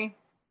talking to me.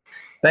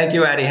 Thank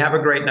you, Addie. Have a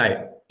great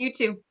night. You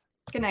too.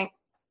 Good night.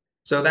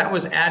 So that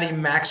was Addie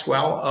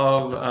Maxwell,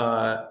 of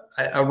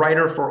a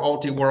writer for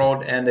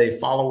Ultiworld and a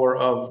follower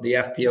of the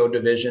FPO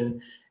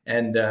division,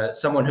 and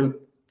someone who,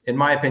 in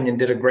my opinion,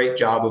 did a great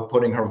job of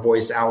putting her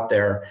voice out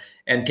there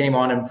and came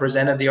on and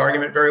presented the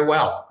argument very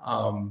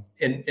well.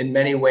 In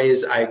many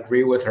ways, I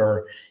agree with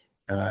her.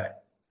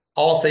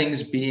 All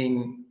things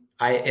being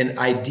an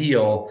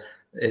ideal,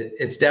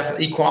 it's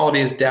definitely,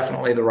 equality is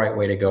definitely the right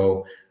way to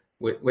go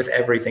with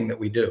everything that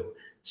we do.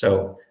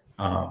 So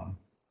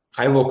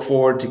I look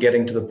forward to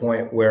getting to the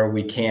point where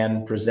we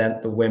can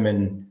present the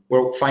women,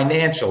 where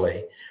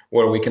financially,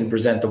 where we can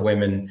present the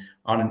women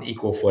on an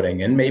equal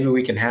footing. And maybe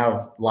we can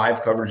have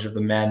live coverage of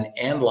the men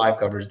and live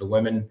coverage of the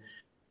women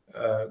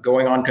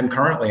going on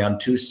concurrently on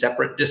two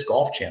separate disc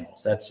golf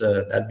channels.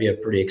 That'd be a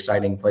pretty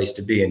exciting place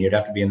to be. And you'd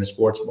have to be in the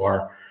sports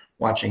bar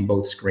watching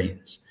both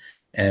screens.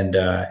 And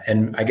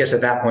I guess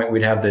at that point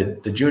we'd have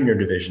the junior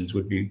divisions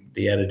would be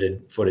the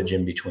edited footage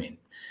in between.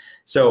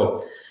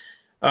 So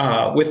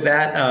with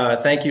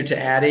that, thank you to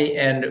Addie.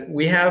 And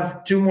we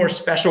have two more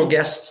special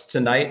guests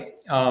tonight.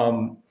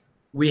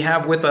 We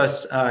have with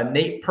us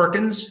Nate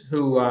Perkins,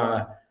 who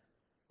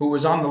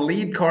was on the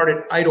lead card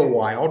at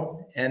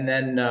Idlewild, and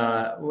then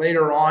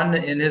later on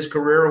in his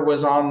career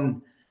was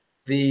on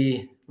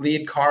the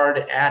lead card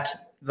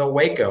at the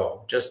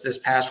Waco just this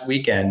past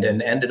weekend,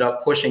 and ended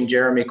up pushing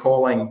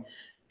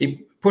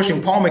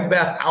pushing Paul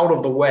McBeth out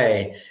of the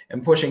way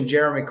and pushing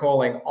Jeremy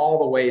Colling all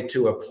the way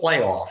to a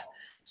playoff.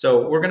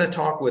 So we're going to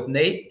talk with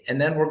Nate,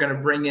 and then we're going to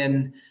bring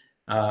in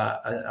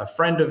a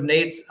friend of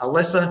Nate's,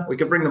 Alyssa. We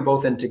could bring them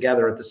both in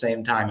together at the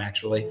same time,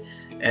 actually.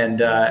 And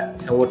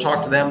we'll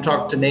talk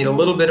to Nate a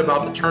little bit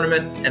about the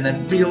tournament. And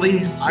then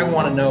really, I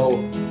want to know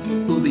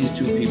who these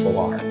two people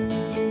are.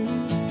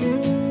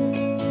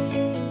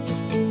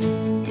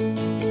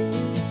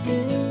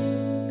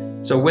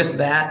 So with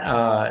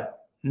that,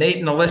 Nate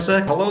and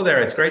Alyssa, hello there.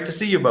 It's great to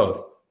see you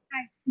both.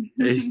 Hi.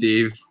 Hey,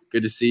 Steve.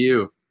 Good to see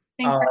you.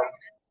 Thanks for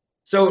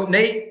So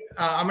Nate,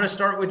 I'm going to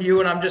start with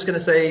you, and I'm just going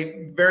to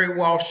say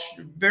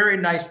very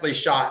nicely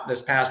shot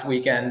this past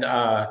weekend.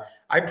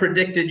 I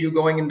predicted you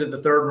going into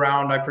the third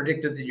round. I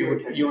predicted that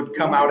you would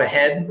come out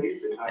ahead.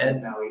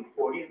 And now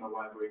 8:40, and the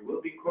library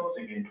will be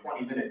closing in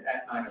 20 minutes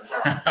at 9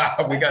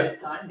 o'clock. We got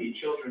this time. The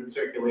children's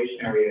circulation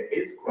area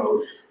is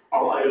closed.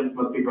 All items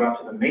must be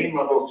brought to the main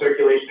level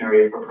circulation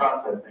area for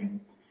processing.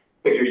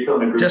 If you're still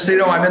in a group, just so you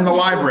know, I'm in the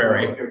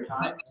library.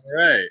 All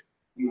right.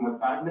 You have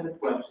 5 minutes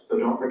left, so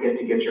don't forget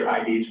to get your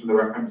IDs from the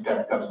reference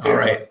desk upstairs. All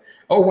right.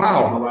 Oh,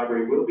 wow. The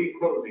library will be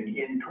closing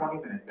in 20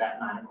 minutes at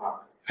 9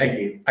 o'clock.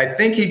 I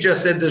think he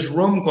just said this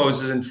room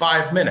closes in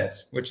 5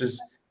 minutes, which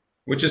is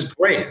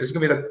great. This is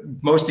going to be the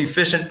most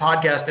efficient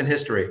podcast in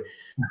history.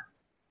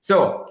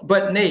 So,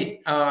 but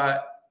Nate,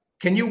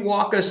 can you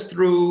walk us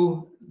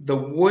through the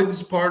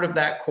woods part of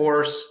that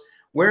course,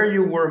 where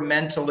you were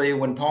mentally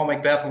when Paul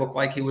McBeth looked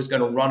like he was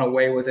going to run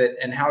away with it,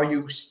 and how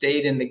you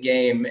stayed in the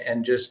game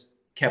and just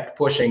kept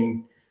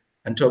pushing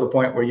until the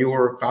point where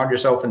you found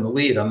yourself in the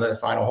lead on the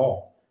final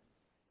hole?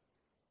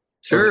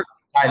 Sure.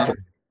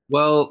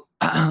 Well,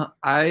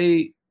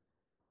 I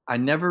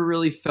never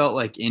really felt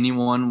like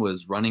anyone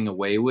was running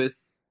away with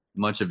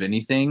much of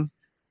anything.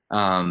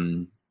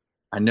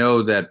 I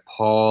know that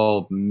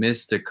Paul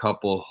missed a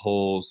couple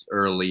holes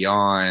early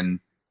on,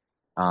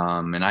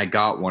 and I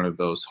got one of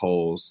those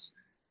holes.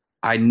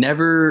 I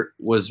never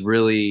was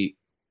really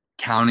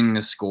counting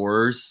the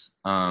scores.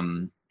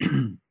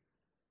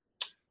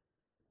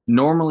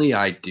 Normally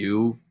I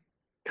do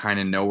kind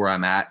of know where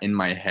I'm at in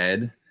my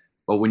head,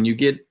 but when you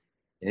get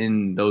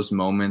in those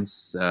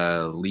moments,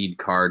 lead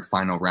card,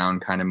 final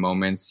round kind of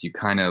moments, you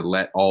kind of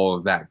let all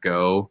of that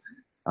go.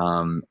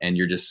 And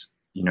you're just,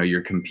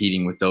 you're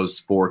competing with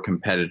those four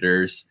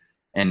competitors.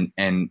 And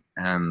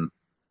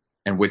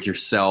with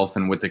yourself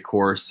and with the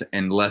course,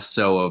 and less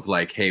so of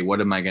like, hey,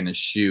 what am I going to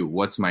shoot?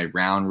 What's my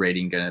round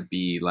rating going to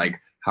be? Like,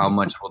 how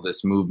much will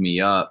this move me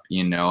up?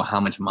 You know, how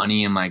much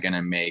money am I going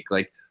to make?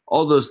 Like,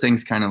 all those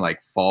things kind of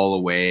like fall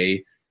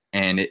away,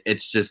 and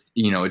it's just,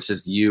 you know, it's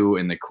just you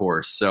and the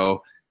course.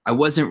 So I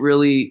wasn't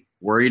really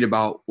worried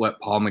about what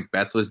Paul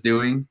McBeth was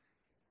doing.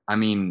 I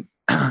mean,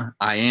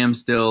 I am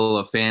still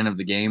a fan of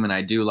the game, and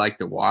I do like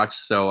to watch.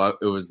 So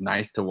it was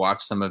nice to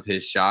watch some of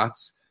his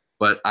shots,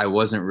 but I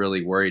wasn't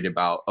really worried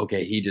about,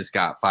 okay, he just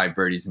got 5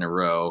 birdies in a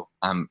row,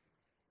 I'm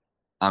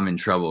in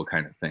trouble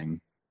kind of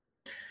thing.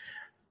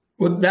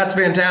 Well, that's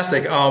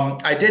fantastic.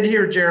 I did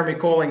hear Jeremy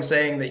Colling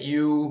saying that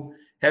you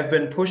have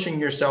been pushing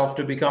yourself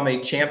to become a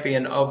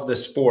champion of the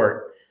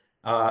sport.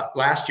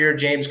 Last year,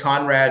 James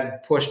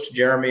Conrad pushed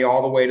Jeremy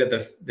all the way to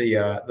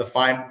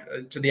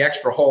the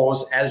extra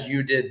holes, as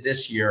you did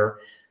this year.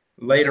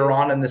 Later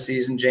on in the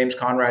season, James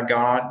Conrad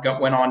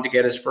went on to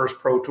get his first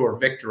Pro Tour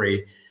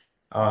victory.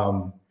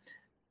 How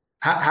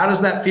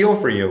does that feel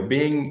for you?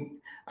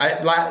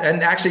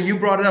 And actually, you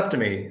brought it up to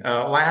me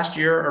last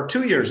year or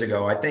 2 years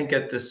ago, I think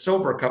at the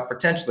Silver Cup,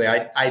 potentially.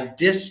 I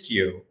dissed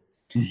you.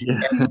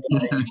 Yeah.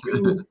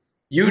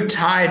 You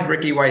tied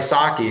Ricky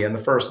Wysocki in the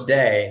first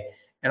day,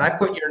 and I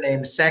put your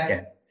name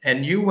second.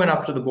 And you went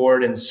up to the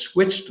board and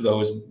switched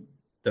those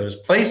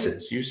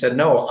places. You said,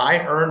 no,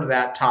 I earned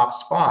that top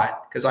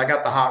spot because I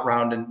got the hot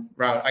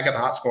I got the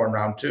hot score in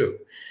round 2.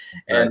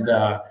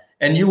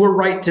 And you were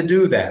right to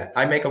do that.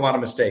 I make a lot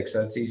of mistakes,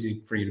 so it's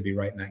easy for you to be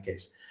right in that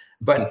case.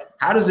 But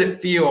how does it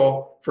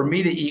feel for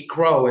me to eat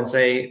crow and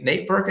say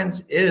Nate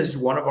Perkins is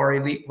one of our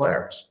elite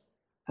players?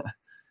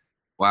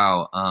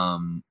 Wow.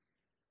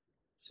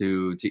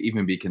 To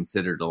even be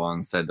considered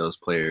alongside those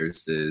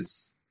players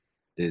is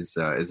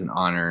an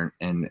honor,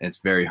 and it's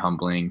very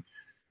humbling.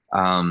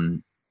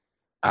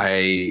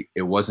 It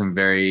wasn't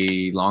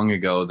very long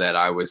ago that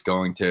I was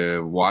going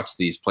to watch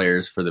these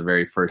players for the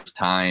very first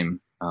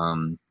time.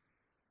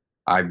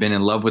 I've been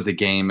in love with the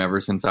game ever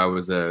since I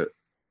was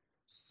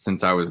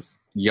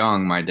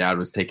young. My dad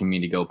was taking me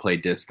to go play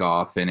disc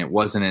golf, and it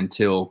wasn't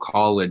until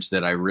college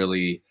that I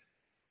really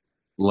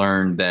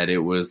learned that it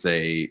was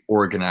a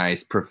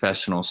organized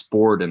professional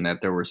sport and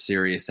that there were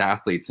serious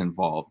athletes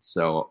involved.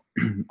 So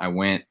I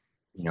went,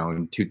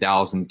 in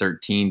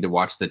 2013 to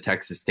watch the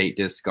Texas State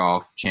Disc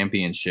Golf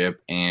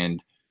Championship,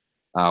 and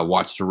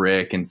watched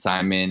Rick and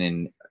Simon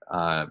and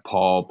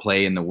Paul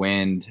play in the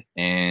wind.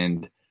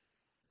 And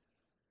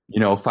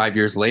 5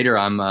 years later,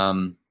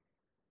 I'm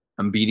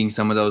beating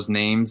some of those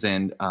names,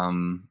 and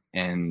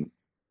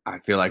I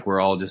feel like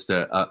we're all just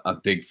a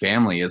big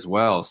family as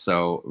well.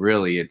 So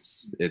really,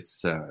 it's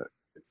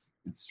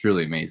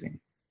truly amazing.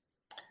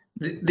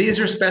 These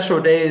are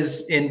special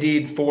days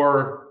indeed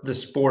for the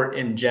sport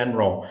in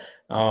general,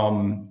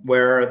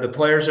 where the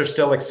players are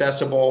still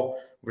accessible.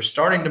 We're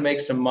starting to make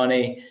some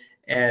money,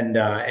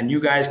 and you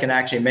guys can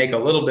actually make a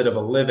little bit of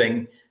a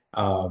living.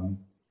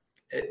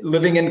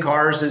 Living in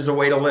cars is a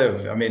way to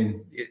live. I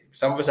mean,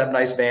 some of us have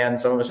nice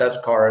vans, some of us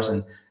have cars,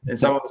 and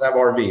some of us have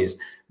RVs.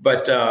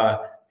 But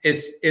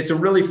it's a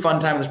really fun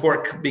time in the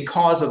sport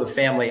because of the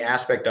family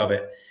aspect of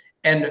it.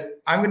 And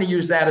I'm going to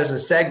use that as a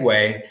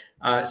segue.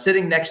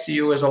 Sitting next to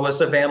you is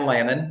Alyssa Van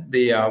Lannen,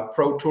 the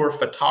Pro Tour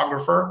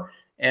photographer,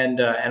 and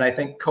I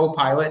think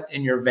co-pilot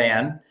in your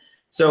van.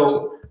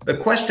 So the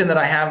question that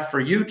I have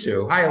for you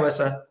two, hi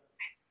Alyssa.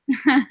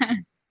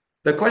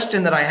 The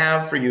question that I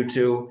have for you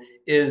two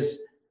is,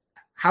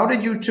 how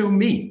did you two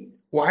meet?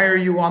 Why are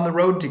you on the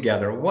road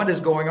together? What is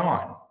going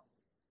on?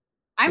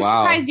 I'm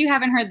surprised you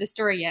haven't heard the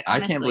story yet,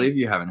 honestly. I can't believe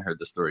you haven't heard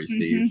the story,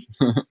 Steve.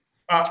 Mm-hmm.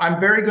 I'm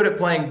very good at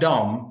playing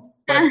dumb,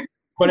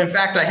 but in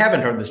fact, I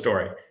haven't heard the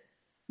story.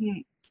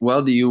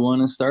 Well, do you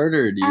want to start,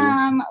 or do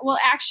you? Well,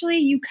 actually,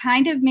 you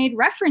kind of made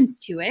reference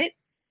to it,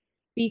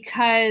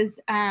 because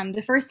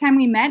the first time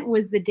we met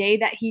was the day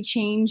that he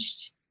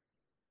changed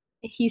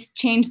the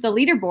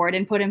leaderboard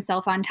and put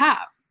himself on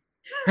top.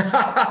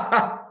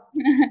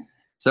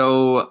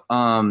 So,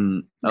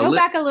 go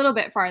back a little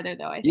bit farther,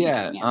 though. I think.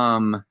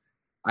 Yeah.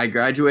 I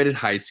graduated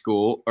high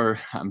school, college.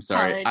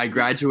 I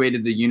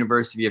graduated the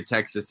University of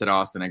Texas at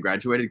Austin. I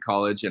graduated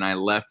college, and I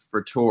left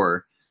for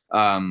tour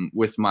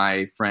with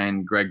my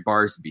friend Greg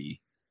Barsby.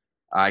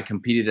 I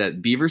competed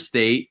at Beaver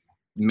State,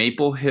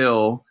 Maple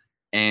Hill,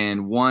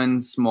 and one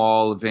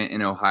small event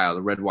in Ohio,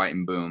 the Red, White,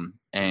 and Boom.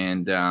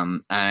 And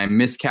I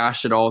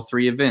miscashed at all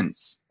 3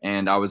 events,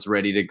 and I was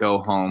ready to go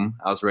home.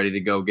 I was ready to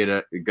go get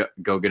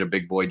a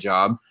big boy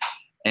job.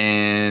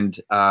 And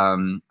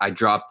I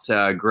dropped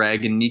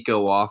Greg and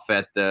Nico off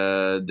at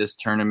this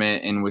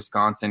tournament in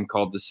Wisconsin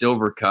called the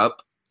Silver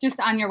Cup. Just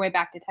on your way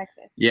back to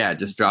Texas. Yeah,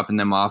 just dropping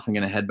them off. I'm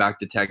going to head back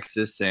to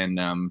Texas. And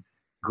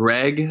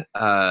Greg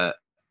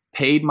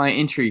paid my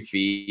entry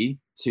fee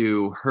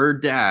to her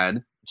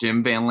dad,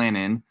 Jim Van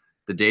Lannen,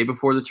 the day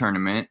before the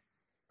tournament.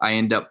 I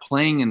end up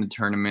playing in the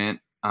tournament,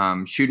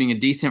 shooting a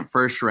decent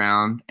first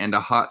round and a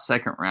hot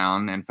second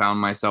round, and found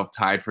myself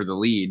tied for the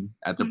lead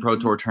at the Pro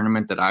Tour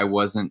tournament that I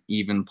wasn't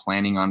even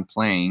planning on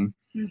playing.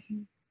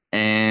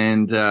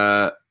 And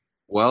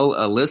Well,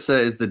 Alyssa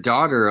is the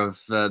daughter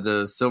of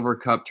the Silver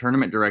Cup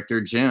tournament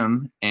director,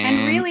 Jim.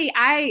 And really,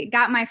 I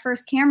got my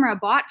first camera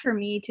bought for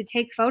me to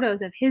take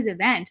photos of his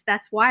event.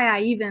 That's why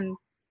I even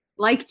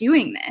like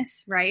doing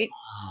this, right?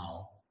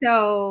 Wow.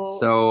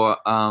 So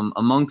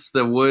amongst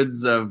the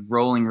woods of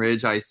Rolling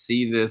Ridge, I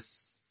see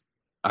this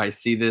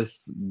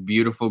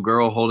beautiful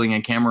girl holding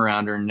a camera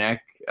around her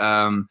neck,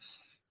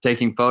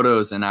 taking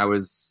photos, and I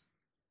was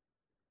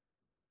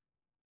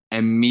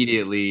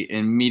immediately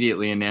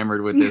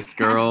enamored with this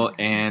girl.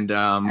 And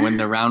when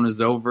the round was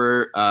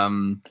over,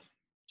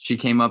 she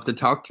came up to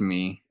talk to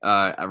me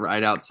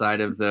right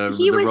outside of the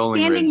He was Rolling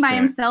standing Ridge by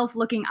tent. himself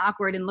looking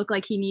awkward and looked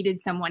like he needed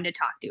someone to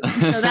talk to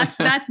him. So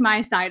that's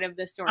my side of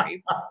the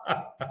story.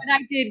 But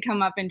I did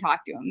come up and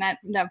talk to him.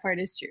 That part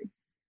is true.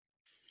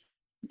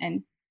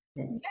 And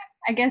yeah,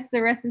 I guess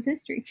the rest is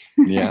history.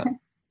 Yeah.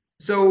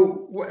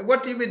 So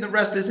what do you mean the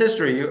rest is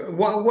history?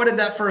 What did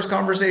that first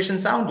conversation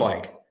sound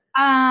like?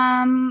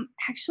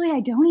 Actually, I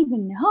don't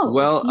even know.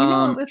 Well, do you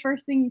know what the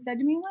first thing you said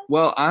to me was?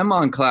 Well, I'm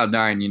on cloud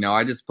nine. You know,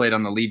 I just played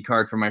on the lead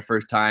card for my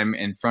first time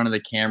in front of the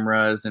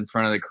cameras, in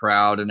front of the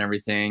crowd, and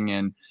everything.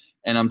 And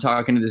I'm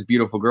talking to this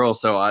beautiful girl.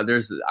 So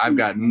I've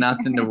got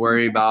nothing to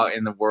worry about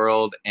in the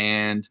world.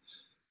 And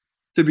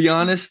to be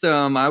honest,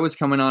 I was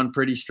coming on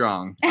pretty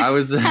strong. I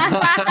was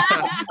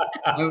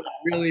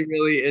really,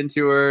 really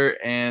into her,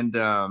 and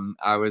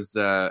I was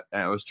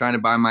trying to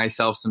buy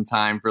myself some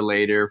time for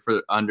later,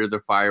 for under the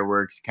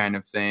fireworks kind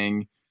of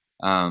thing.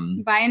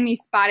 Buying me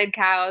spotted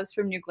cows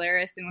from New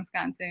Glarus in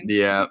Wisconsin.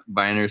 Yeah,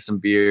 buying her some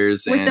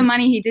beers with the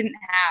money he didn't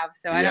have,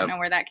 so I don't know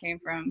where that came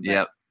from.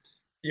 Yep,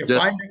 you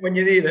find it when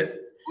you need it.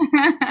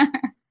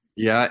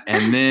 Yeah,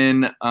 and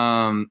then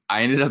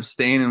I ended up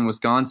staying in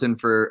Wisconsin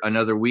for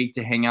another week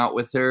to hang out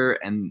with her,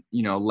 and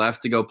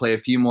left to go play a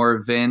few more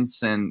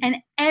events. And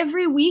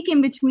every week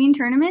in between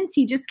tournaments,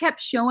 he just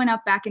kept showing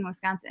up back in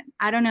Wisconsin.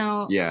 I don't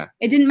know. Yeah,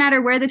 it didn't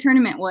matter where the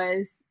tournament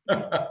was.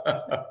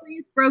 The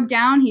freeze broke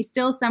down. He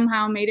still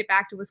somehow made it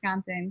back to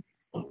Wisconsin.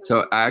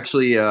 So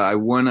actually, I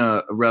won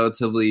a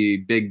relatively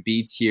big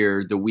B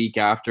tier the week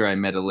after I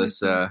met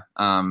Alyssa,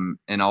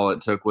 and all it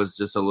took was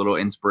just a little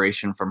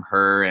inspiration from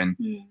her and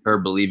her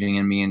believing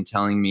in me and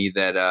telling me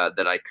that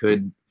I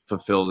could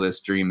fulfill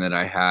this dream that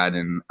I had,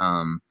 and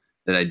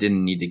that I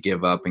didn't need to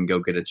give up and go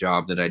get a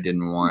job that I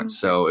didn't want.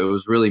 So it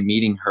was really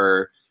meeting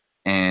her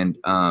and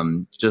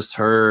just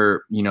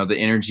her, the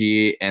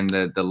energy and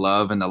the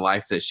love and the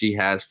life that she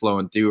has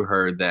flowing through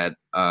her that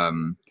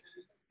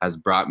has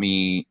brought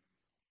me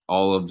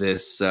all of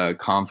this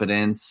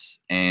confidence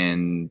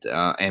and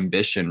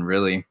ambition,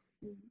 really.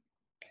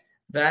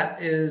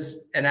 That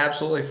is an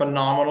absolutely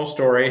phenomenal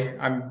story.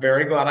 I'm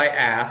very glad I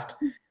asked,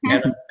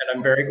 and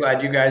I'm very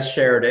glad you guys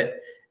shared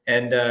it.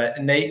 And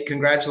Nate,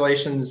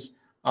 congratulations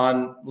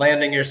on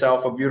landing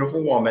yourself a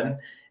beautiful woman,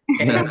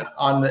 and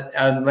on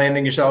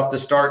landing yourself the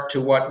start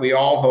to what we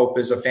all hope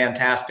is a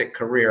fantastic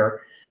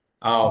career.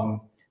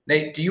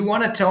 Nate, do you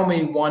want to tell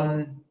me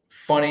one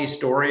funny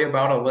story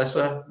about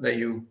Alyssa that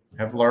you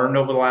have learned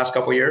over the last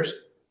couple of years?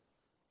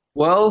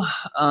 Well,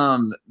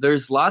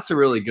 there's lots of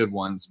really good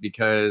ones,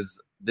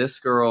 because this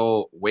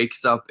girl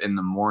wakes up in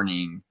the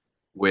morning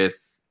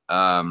with,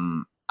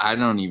 I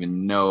don't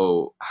even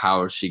know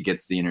how she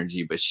gets the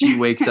energy, but she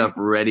wakes up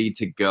ready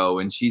to go,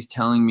 and she's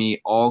telling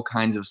me all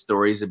kinds of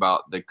stories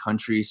about the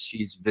countries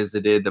she's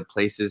visited, the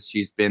places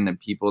she's been, the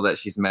people that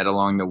she's met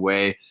along the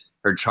way,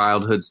 her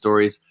childhood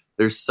stories.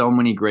 There's so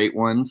many great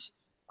ones.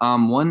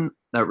 One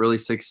that really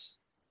sticks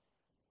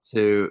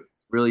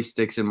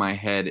in my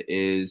head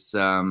is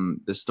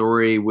the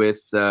story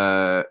with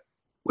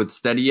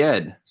Steady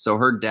Ed. So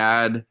her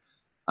dad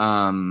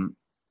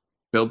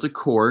built a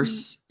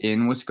course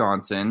in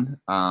Wisconsin,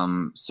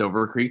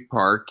 Silver Creek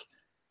Park,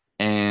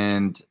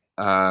 and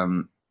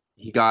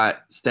he got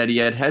Steady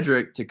Ed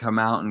Hedrick to come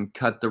out and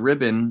cut the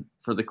ribbon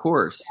for the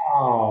course.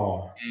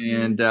 Oh.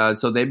 And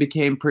so they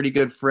became pretty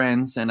good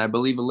friends, and I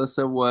believe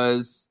Alyssa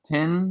was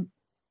 10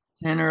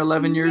 or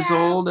 11 years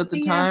old at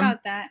the time.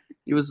 About that.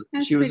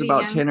 She was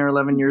about 10 or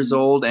 11 years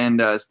old,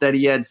 and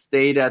Steady Ed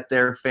stayed at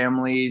their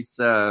family's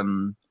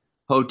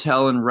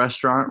hotel and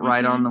restaurant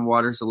right on the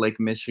waters of Lake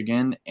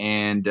Michigan.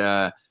 And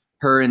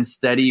her and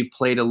Steady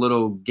played a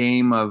little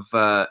game of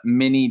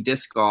mini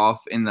disc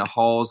golf in the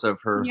halls of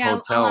her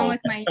hotel. Along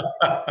with my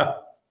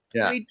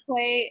we'd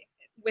play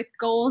with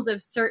goals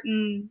of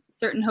certain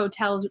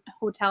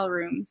hotel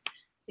rooms.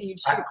 So you'd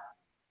shoot.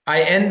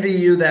 I envy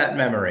you that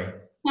memory.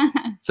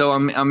 So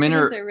I'm in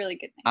her. Really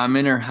good thing. I'm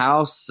in her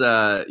house,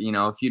 a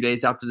few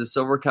days after the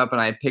Silver Cup, and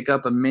I pick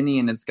up a mini,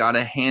 and it's got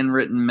a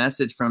handwritten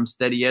message from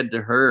Steady Ed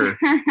to her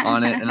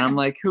on it, and I'm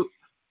like,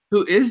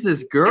 who is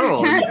this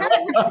girl? That's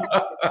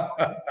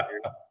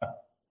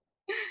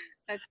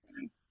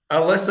funny.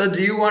 Alyssa,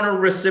 do you want to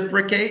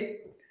reciprocate?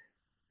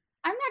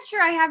 I'm not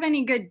sure I have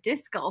any good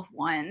disc golf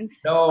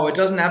ones. No, it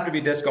doesn't have to be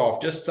disc golf.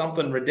 Just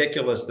something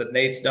ridiculous that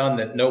Nate's done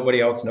that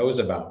nobody else knows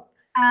about.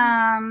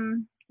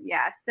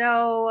 Yeah.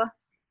 So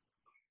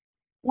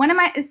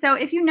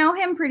if you know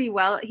him pretty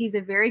well, he's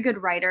a very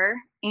good writer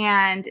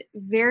and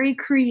very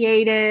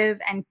creative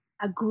and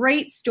a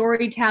great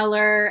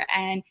storyteller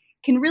and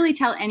can really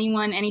tell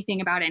anyone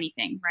anything about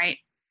anything, right?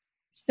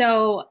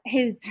 So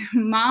his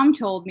mom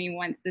told me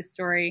once this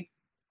story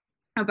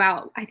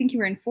about, I think you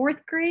were in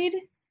 4th grade,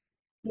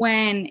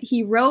 when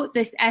he wrote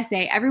this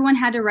essay. Everyone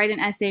had to write an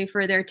essay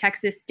for their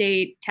Texas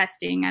State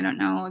testing. I don't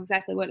know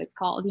exactly what it's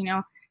called,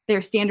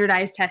 their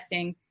standardized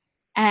testing.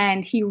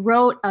 And he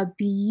wrote a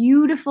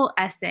beautiful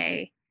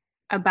essay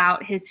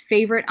about his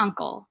favorite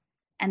uncle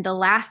and the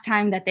last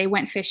time that they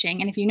went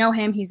fishing. And if you know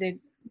him, he's a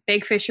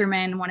big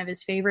fisherman, one of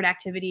his favorite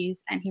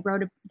activities. And he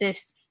wrote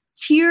this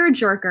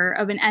tearjerker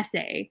of an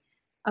essay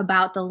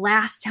about the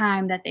last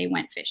time that they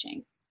went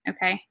fishing.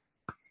 Okay.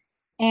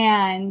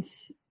 And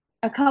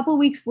a couple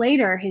weeks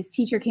later, his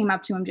teacher came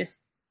up to him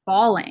just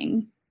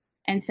bawling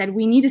and said,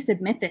 "We need to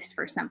submit this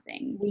for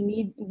something. We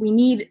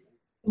need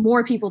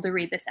more people to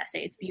read this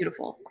essay. It's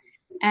beautiful."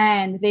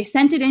 And they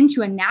sent it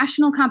into a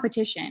national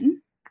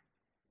competition.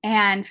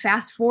 And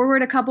fast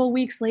forward a couple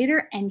weeks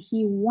later, and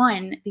he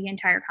won the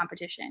entire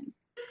competition.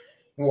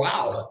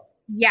 Wow.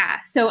 Yeah.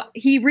 So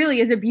he really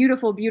is a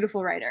beautiful,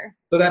 beautiful writer.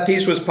 So that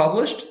piece was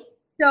published?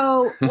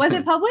 So was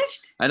it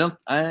published?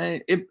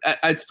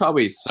 It's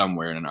probably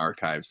somewhere in an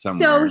archive somewhere.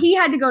 So he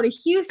had to go to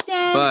Houston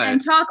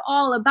and talk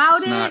all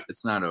about it.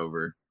 It's not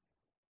over.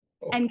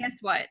 And guess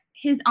what?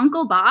 His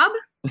Uncle Bob,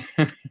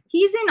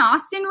 he's in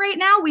Austin right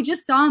now. We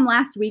just saw him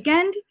last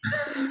weekend.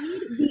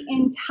 The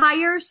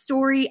entire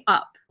story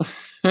up.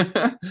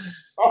 Because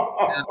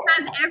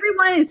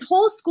everyone, his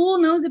whole school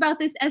knows about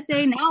this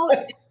essay now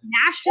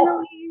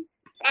nationally.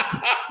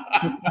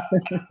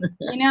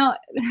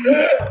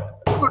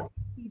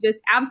 He just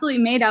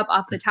absolutely made up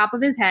off the top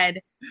of his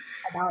head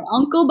about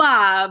Uncle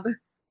Bob,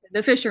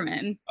 the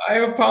fisherman. I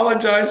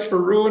apologize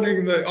for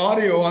ruining the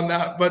audio on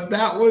that, but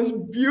that was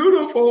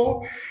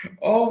beautiful.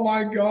 Oh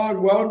my God.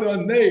 Well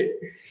done, Nate.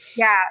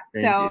 Yeah.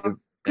 Thank you.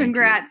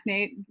 Congrats,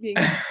 Nate.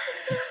 It's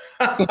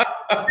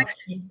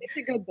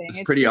a good thing.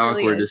 It's pretty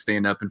really awkward to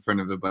stand up in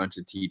front of a bunch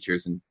of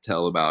teachers and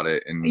tell about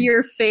it. And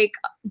your fake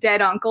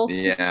dead uncle.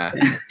 Yeah.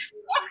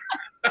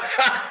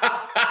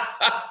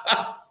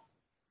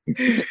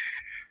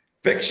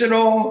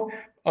 Fictional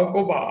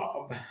Uncle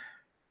Bob.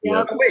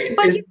 Yep. Wait,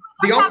 is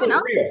the uncle real?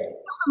 Killed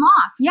him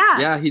off. Yeah.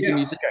 Yeah, he's a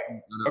musician.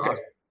 Okay.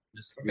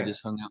 We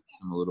just hung out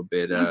with him a little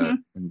bit.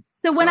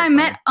 So when I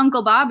met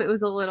Uncle Bob, it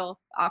was a little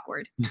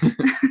awkward. To say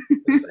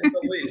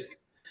the least.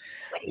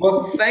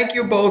 Well, thank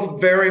you both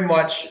very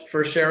much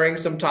for sharing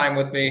some time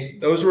with me.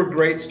 Those were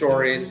great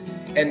stories.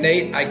 And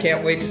Nate, I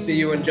can't wait to see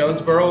you in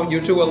Jonesboro.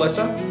 You too,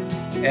 Alyssa.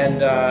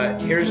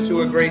 And here's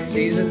to a great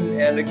season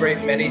and a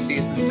great many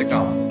seasons to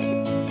come.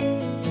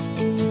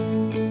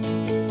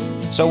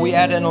 So we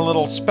add in a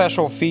little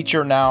special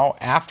feature now.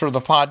 After the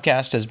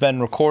podcast has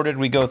been recorded,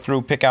 we go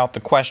through, pick out the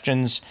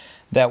questions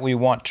that we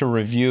want to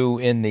review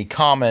in the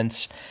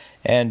comments.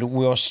 And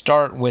we'll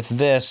start with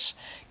this.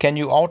 Can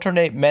you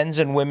alternate men's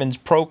and women's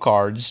pro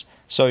cards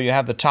so you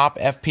have the top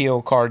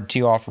FPO card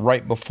tee off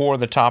right before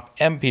the top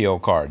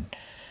MPO card?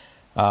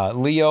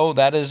 Leo,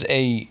 that is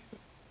a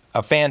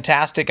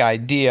fantastic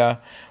idea.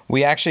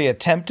 We actually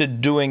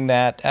attempted doing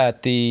that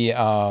at the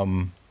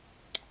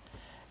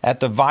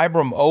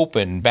Vibram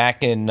Open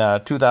back in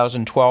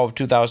 2012,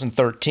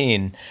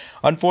 2013.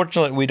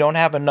 Unfortunately, we don't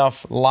have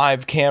enough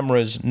live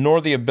cameras nor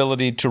the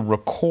ability to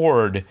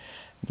record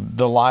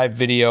the live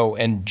video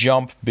and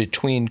jump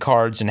between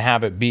cards and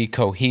have it be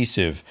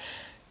cohesive.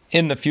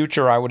 In the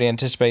future, I would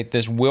anticipate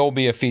this will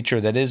be a feature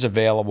that is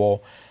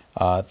available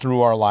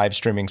through our live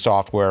streaming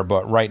software,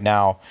 but right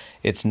now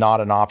it's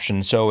not an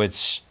option, so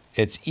it's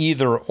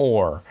either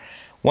or.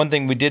 One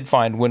thing we did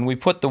find, when we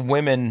put the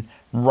women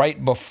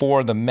right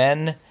before the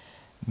men,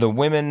 the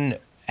women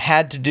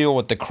had to deal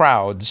with the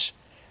crowds,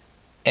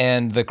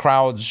 and the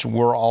crowds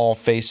were all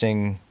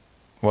facing,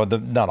 well,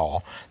 not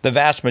all, the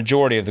vast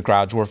majority of the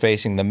crowds were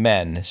facing the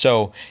men.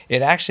 So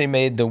it actually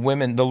made the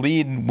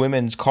lead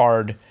women's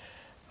card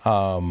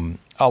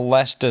a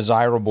less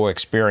desirable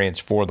experience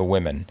for the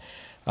women.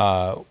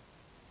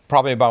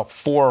 Probably about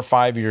 4 or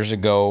 5 years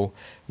ago,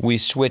 we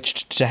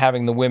switched to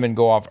having the women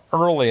go off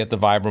early at the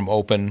Vibram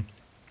Open,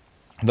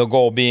 the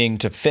goal being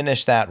to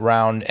finish that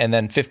round and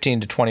then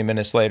 15 to 20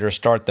 minutes later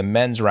start the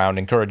men's round,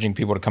 encouraging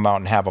people to come out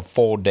and have a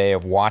full day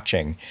of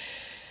watching.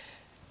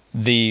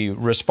 The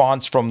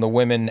response from the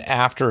women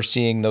after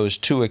seeing those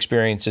two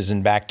experiences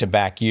in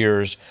back-to-back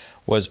years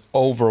was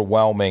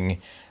overwhelming.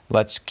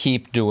 Let's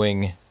keep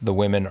doing the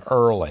women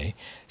early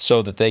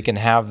so that they can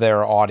have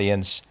their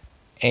audience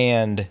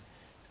and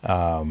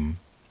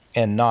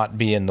not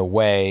be in the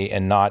way,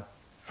 and not,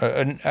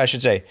 I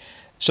should say,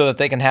 so that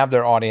they can have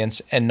their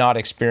audience and not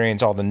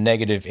experience all the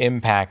negative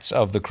impacts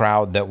of the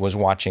crowd that was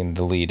watching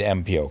the lead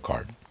MPO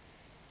card.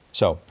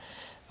 So,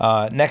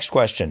 next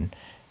question.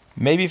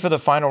 Maybe for the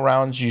final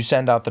rounds, you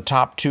send out the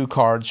top 2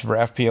 cards for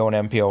FPO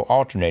and MPO,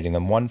 alternating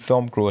them. 1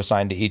 film crew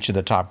assigned to each of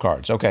the top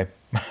cards. Okay,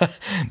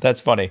 That's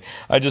funny.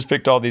 I just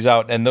picked all these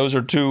out, and those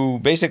are two,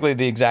 basically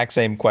the exact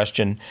same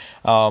question.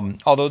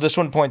 Although this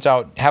one points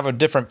out, have a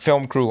different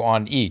film crew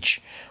on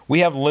each. We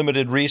have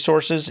limited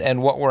resources,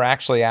 and what we're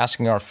actually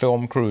asking our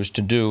film crews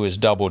to do is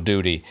double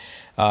duty.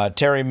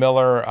 Terry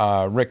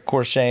Miller, Rick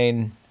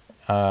Corshane,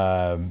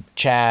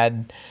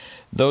 Chad,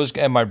 those,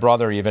 and my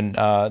brother even,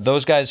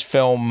 those guys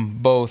film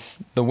both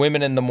the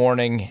women in the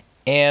morning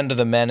and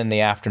the men in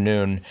the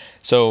afternoon.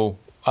 So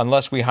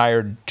unless we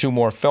hired 2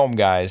 more film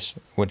guys,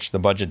 which the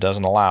budget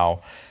doesn't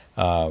allow,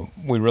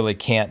 we really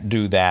can't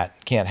do that,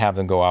 can't have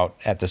them go out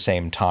at the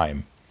same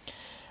time.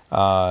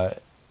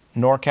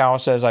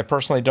 NorCal says, I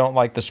personally don't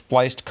like the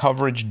spliced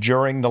coverage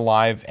during the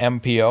live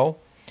MPO.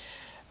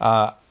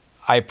 I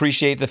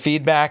appreciate the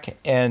feedback,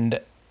 and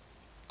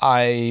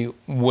I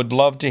would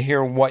love to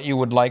hear what you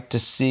would like to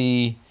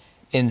see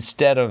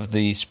instead of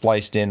the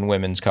spliced in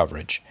women's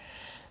coverage.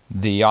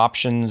 The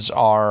options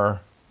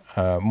are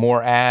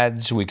more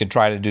ads. We could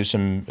try to do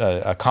some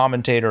a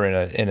commentator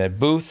in a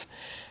booth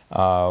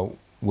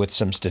with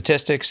some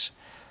statistics.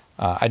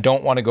 I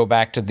don't want to go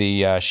back to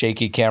the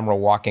shaky camera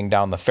walking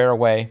down the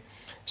fairway.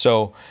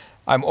 So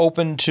I'm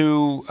open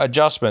to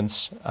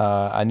adjustments.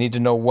 I need to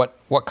know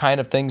what kind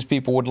of things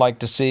people would like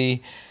to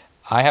see.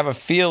 I have a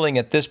feeling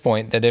at this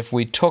point that if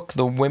we took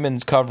the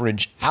women's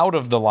coverage out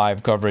of the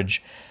live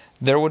coverage,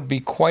 there would be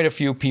quite a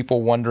few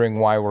people wondering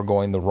why we're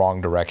going the wrong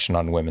direction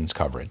on women's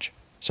coverage.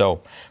 So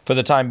for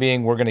the time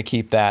being, we're going to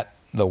keep that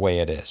the way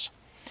it is.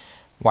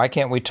 Why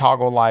can't we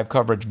toggle live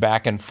coverage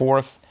back and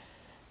forth?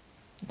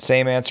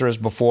 Same answer as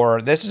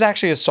before. This is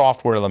actually a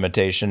software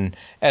limitation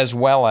as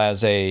well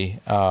as a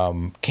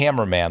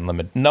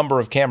number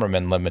of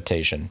cameramen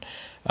limitation.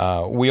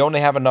 We only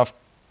have enough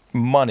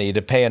money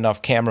to pay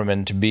enough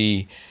cameramen to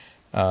be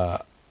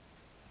to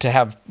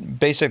have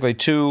basically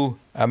 2,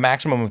 a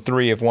maximum of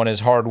 3 if one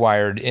is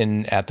hardwired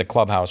in at the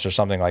clubhouse or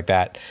something like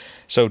that.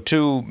 So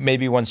 2,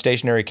 maybe 1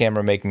 stationary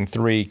camera making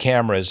 3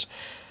 cameras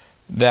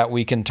that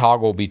we can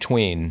toggle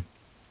between.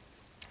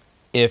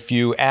 If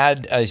you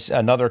add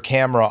another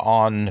camera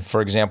on, for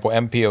example,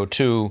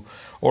 MPO2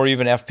 or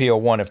even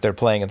FPO1 if they're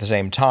playing at the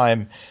same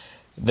time,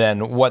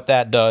 then what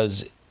that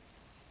does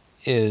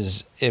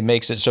is it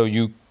makes it so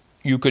you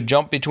could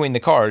jump between the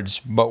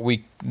cards, but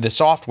the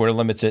software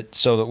limits it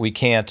so that we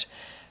can't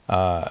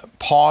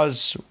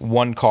pause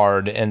one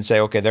card and say,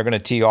 okay, they're going to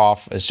tee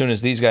off. As soon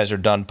as these guys are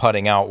done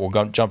putting out, we'll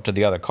jump to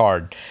the other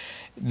card.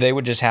 They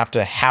would just have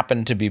to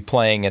happen to be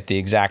playing at the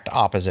exact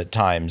opposite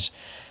times,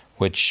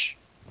 which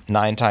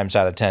 9 times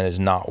out of 10 is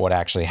not what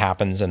actually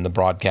happens in the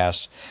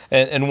broadcast.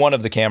 And one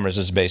of the cameras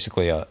is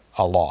basically a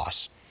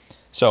loss.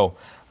 So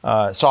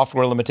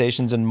software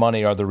limitations and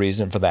money are the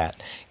reason for that.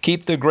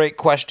 Keep the great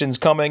questions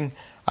coming.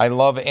 I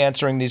love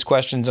answering these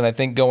questions, and I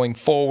think going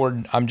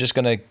forward, I'm just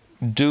going to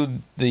do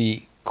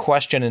the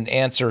question and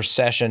answer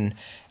session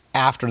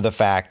after the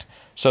fact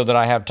so that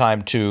I have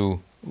time to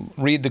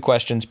read the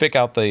questions, pick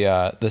out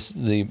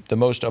the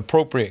most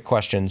appropriate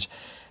questions,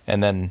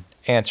 and then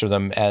answer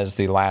them as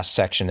the last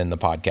section in the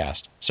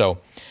podcast. So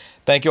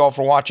thank you all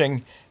for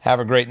watching. Have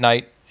a great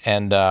night,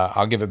 and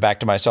I'll give it back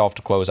to myself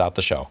to close out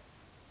the show.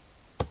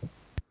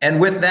 And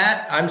with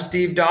that, I'm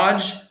Steve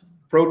Dodge.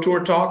 Pro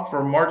Tour Talk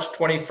for March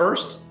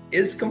 21st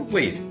is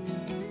complete.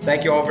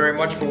 Thank you all very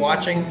much for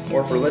watching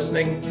or for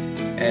listening,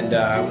 and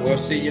we'll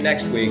see you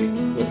next week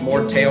with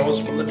more tales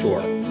from the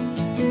tour.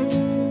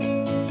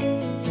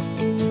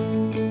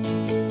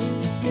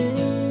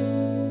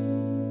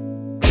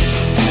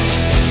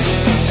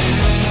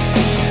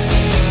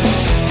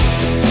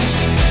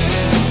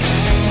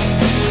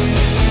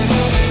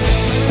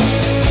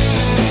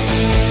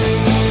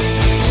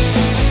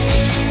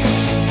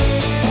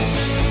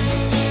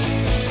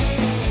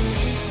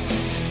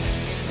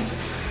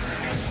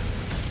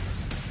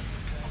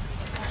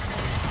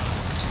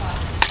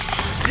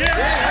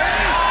 Yeah!